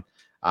about him.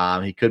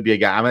 He could be a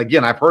guy.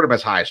 Again, I've heard him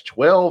as high as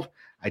 12.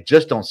 I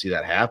just don't see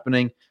that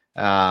happening.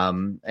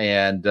 And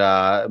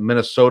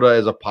Minnesota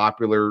is a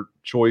popular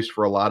choice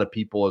for a lot of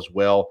people as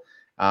well,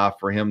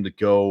 for him to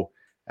go.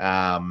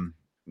 I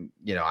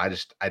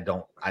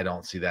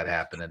don't see that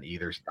happening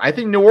either. I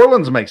think New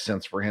Orleans makes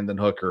sense for Hendon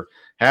Hooker.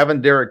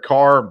 Having Derek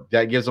Carr,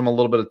 that gives him a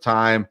little bit of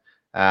time.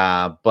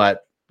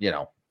 But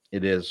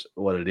it is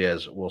what it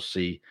is. We'll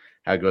see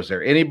how it goes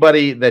there.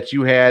 Anybody that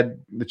you had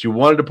that you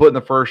wanted to put in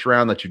the first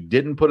round that you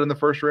didn't put in the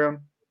first round?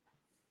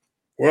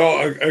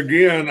 Well,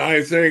 again,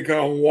 I think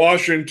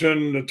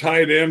Washington, the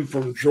tight end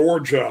from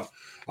Georgia,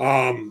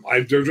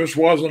 there just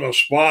wasn't a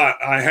spot.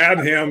 I had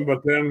him,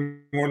 but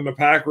then when the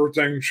Packer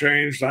thing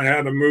changed, I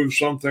had to move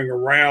something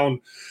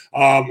around.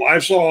 I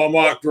saw a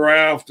mock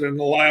draft in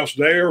the last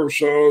day or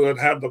so that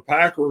had the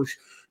Packers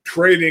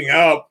trading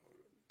up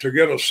to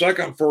get a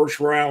second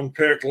first-round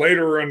pick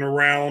later in the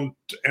round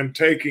and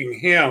taking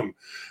him.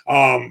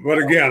 But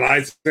again,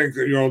 I think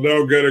that,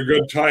 they'll get a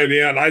good tight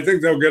end. I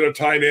think they'll get a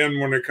tight end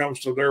when it comes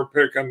to their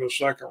pick in the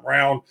second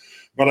round.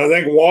 But I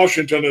think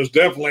Washington is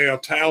definitely a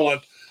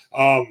talent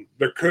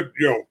that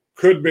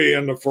could be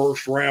in the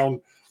first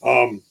round.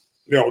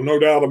 No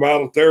doubt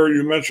about it there.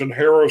 You mentioned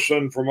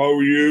Harrison from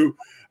OU.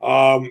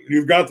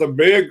 You've got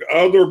the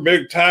other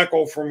big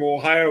tackle from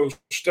Ohio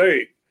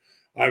State.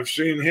 I've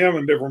seen him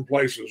in different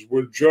places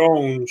with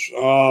Jones.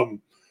 He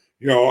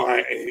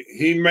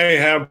may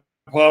have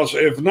plus.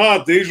 If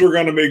not, these are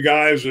going to be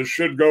guys that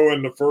should go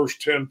in the first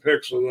 10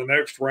 picks of the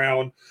next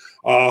round.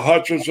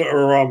 Hutchinson,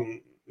 or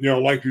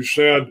like you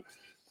said,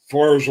 as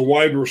far as a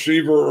wide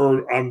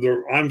receiver,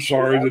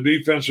 the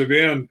defensive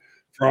end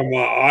from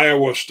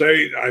Iowa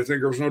State. I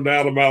think there's no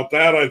doubt about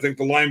that. I think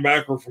the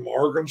linebacker from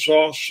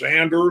Arkansas,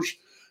 Sanders,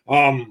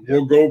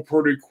 will go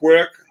pretty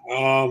quick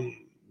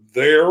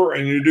there.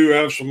 And you do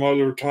have some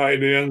other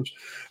tight ends.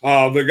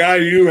 The guy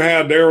you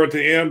had there at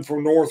the end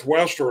from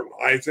Northwestern,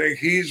 I think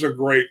he's a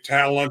great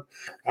talent.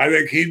 I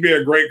think he'd be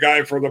a great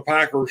guy for the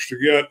Packers to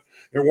get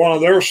in one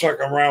of their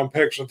second-round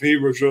picks if he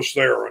was just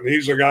there. And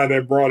he's a guy they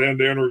brought in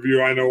to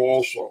interview, I know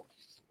also.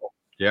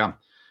 Yeah,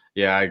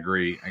 I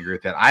agree. I agree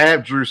with that. I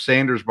have Drew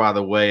Sanders, by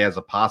the way, as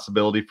a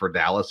possibility for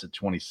Dallas at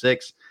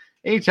 26.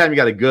 Anytime you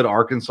got a good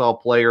Arkansas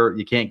player,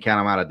 you can't count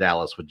him out of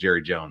Dallas with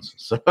Jerry Jones.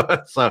 So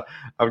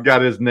I've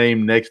got his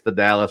name next to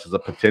Dallas as a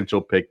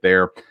potential pick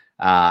there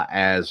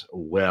as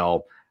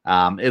well.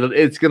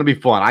 It's going to be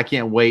fun. I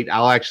can't wait.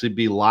 I'll actually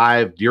be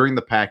live during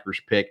the Packers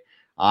pick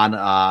on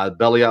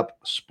Belly Up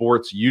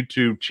Sports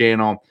YouTube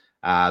channel.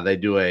 They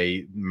do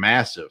a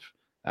massive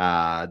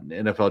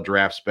NFL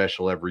draft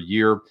special every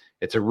year.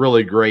 It's a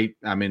really great,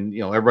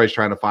 everybody's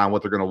trying to find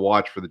what they're going to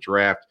watch for the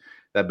draft.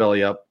 That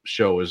Belly Up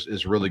show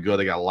is really good.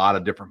 They got a lot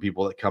of different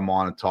people that come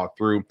on and talk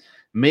through.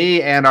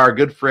 Me and our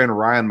good friend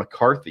Ryan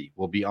McCarthy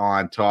will be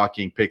on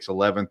talking picks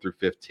 11 through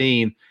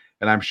 15.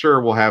 And I'm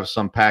sure we'll have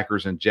some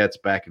Packers and Jets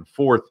back and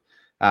forth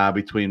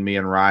between me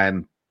and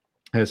Ryan,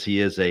 as he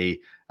is a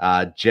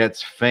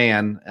Jets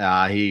fan.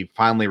 He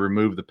finally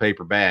removed the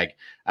paper bag.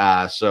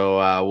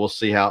 So we'll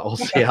see how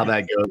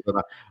that goes.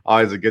 But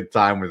always a good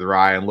time with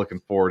Ryan. Looking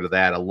forward to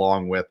that,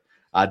 along with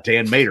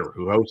Dan Mater,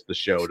 who hosts the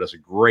show, does a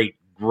great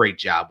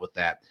job with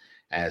that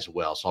as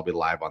well. So I'll be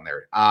live on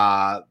there.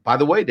 By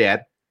the way,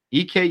 Dad,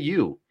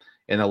 EKU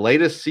in the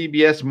latest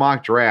CBS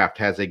mock draft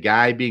has a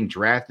guy being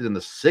drafted in the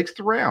 6th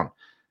round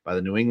by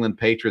the New England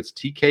Patriots,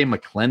 TK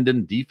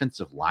McClendon,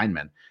 defensive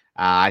lineman.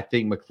 I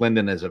think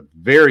McClendon has a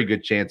very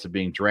good chance of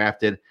being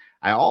drafted.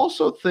 I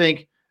also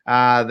think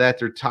that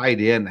their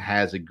tight end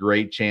has a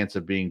great chance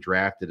of being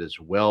drafted as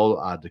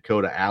well.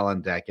 Dakota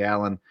Allen, Dak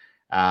Allen.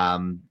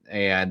 And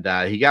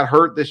he got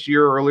hurt this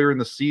year earlier in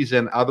the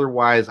season.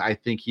 Otherwise, I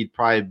think he'd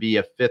probably be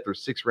a 5th or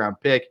 6th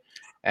round pick.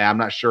 And I'm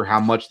not sure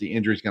how much the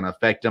injury is going to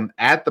affect him.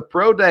 At the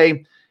pro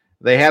day,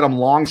 they had him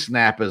long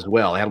snap as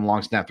well. They had him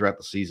long snap throughout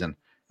the season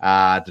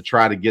to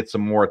try to get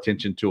some more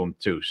attention to him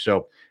too.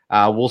 So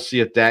we'll see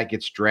if that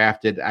gets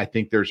drafted. I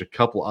think there's a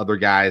couple other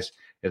guys,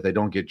 if they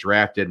don't get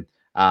drafted,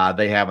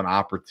 they have an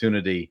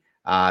opportunity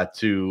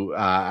to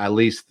at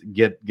least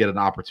get an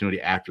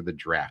opportunity after the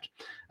draft.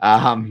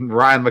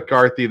 Ryan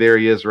McCarthy, there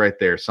he is right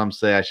there. Some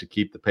say I should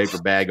keep the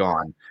paper bag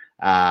on.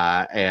 No,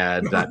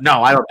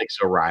 I don't think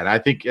so, Ryan. I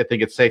think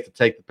it's safe to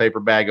take the paper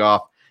bag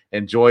off.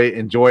 Enjoy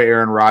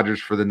Aaron Rodgers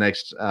for the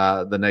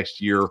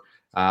next year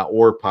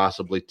or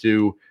possibly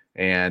two,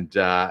 and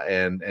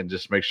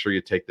just make sure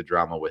you take the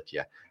drama with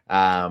you.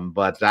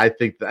 But I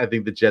think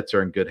the Jets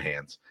are in good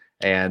hands.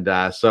 And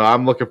so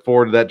I'm looking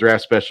forward to that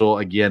draft special.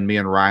 Again, me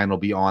and Ryan will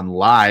be on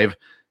live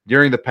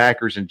during the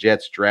Packers and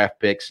Jets draft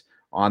picks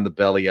on the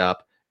Belly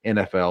Up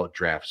NFL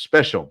Draft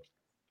Special.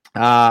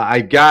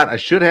 I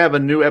should have a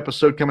new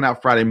episode coming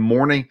out Friday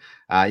morning.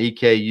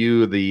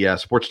 EKU, the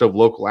Sports Stove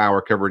Local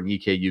Hour covering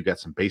EKU, got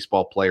some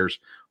baseball players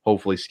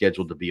hopefully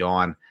scheduled to be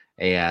on.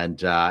 And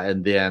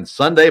then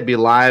Sunday be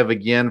live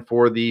again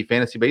for the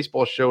Fantasy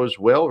Baseball Show as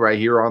well, right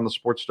here on the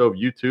Sports Stove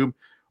YouTube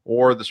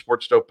or the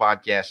Sports Stove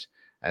podcast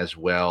as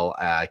well.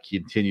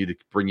 Continue to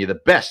bring you the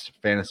best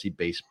fantasy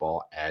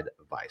baseball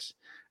advice.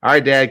 All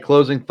right, Dad,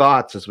 closing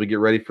thoughts as we get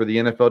ready for the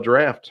NFL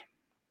draft.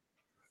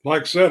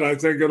 Like I said, I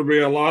think it'll be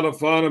a lot of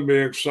fun and be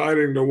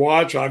exciting to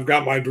watch. I've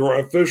got my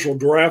official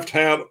draft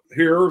hat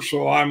here,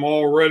 so I'm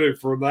all ready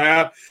for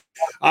that.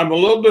 I'm a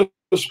little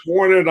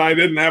disappointed I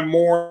didn't have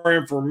more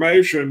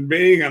information.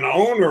 Being an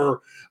owner,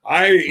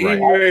 I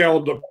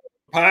emailed the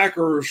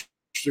Packers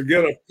to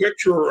get a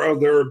picture of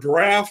their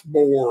draft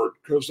board,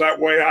 because that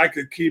way I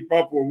could keep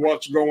up with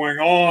what's going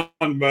on,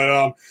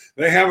 but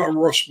they haven't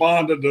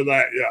responded to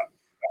that yet.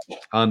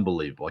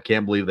 Unbelievable. I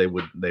can't believe they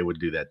would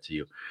do that to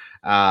you.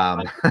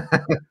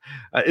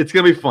 It's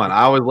going to be fun.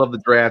 I always love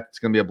the draft. It's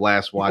going to be a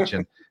blast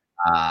watching.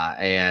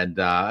 And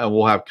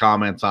we'll have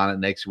comments on it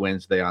next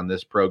Wednesday on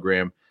this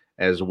program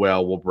as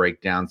well. We'll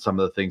break down some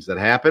of the things that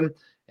happen,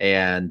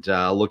 and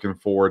looking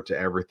forward to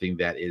everything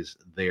that is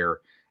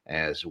there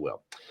as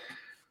well.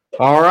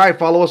 All right.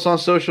 Follow us on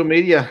social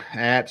media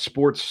at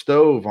Sports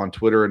Stove on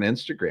Twitter and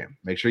Instagram.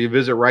 Make sure you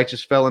visit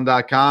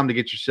righteousfelon.com to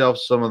get yourself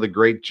some of the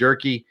great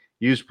jerky.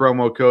 Use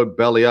promo code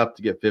BELLYUP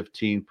to get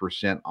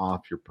 15%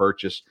 off your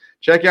purchase.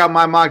 Check out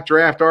my mock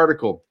draft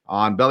article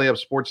on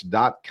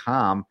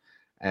bellyupsports.com,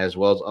 as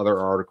well as other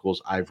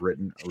articles I've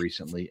written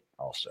recently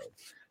also.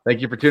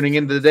 Thank you for tuning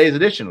in to today's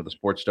edition of the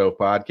Sports Stove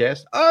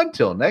Podcast.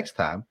 Until next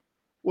time,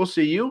 we'll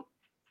see you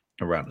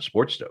around the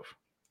Sports Stove.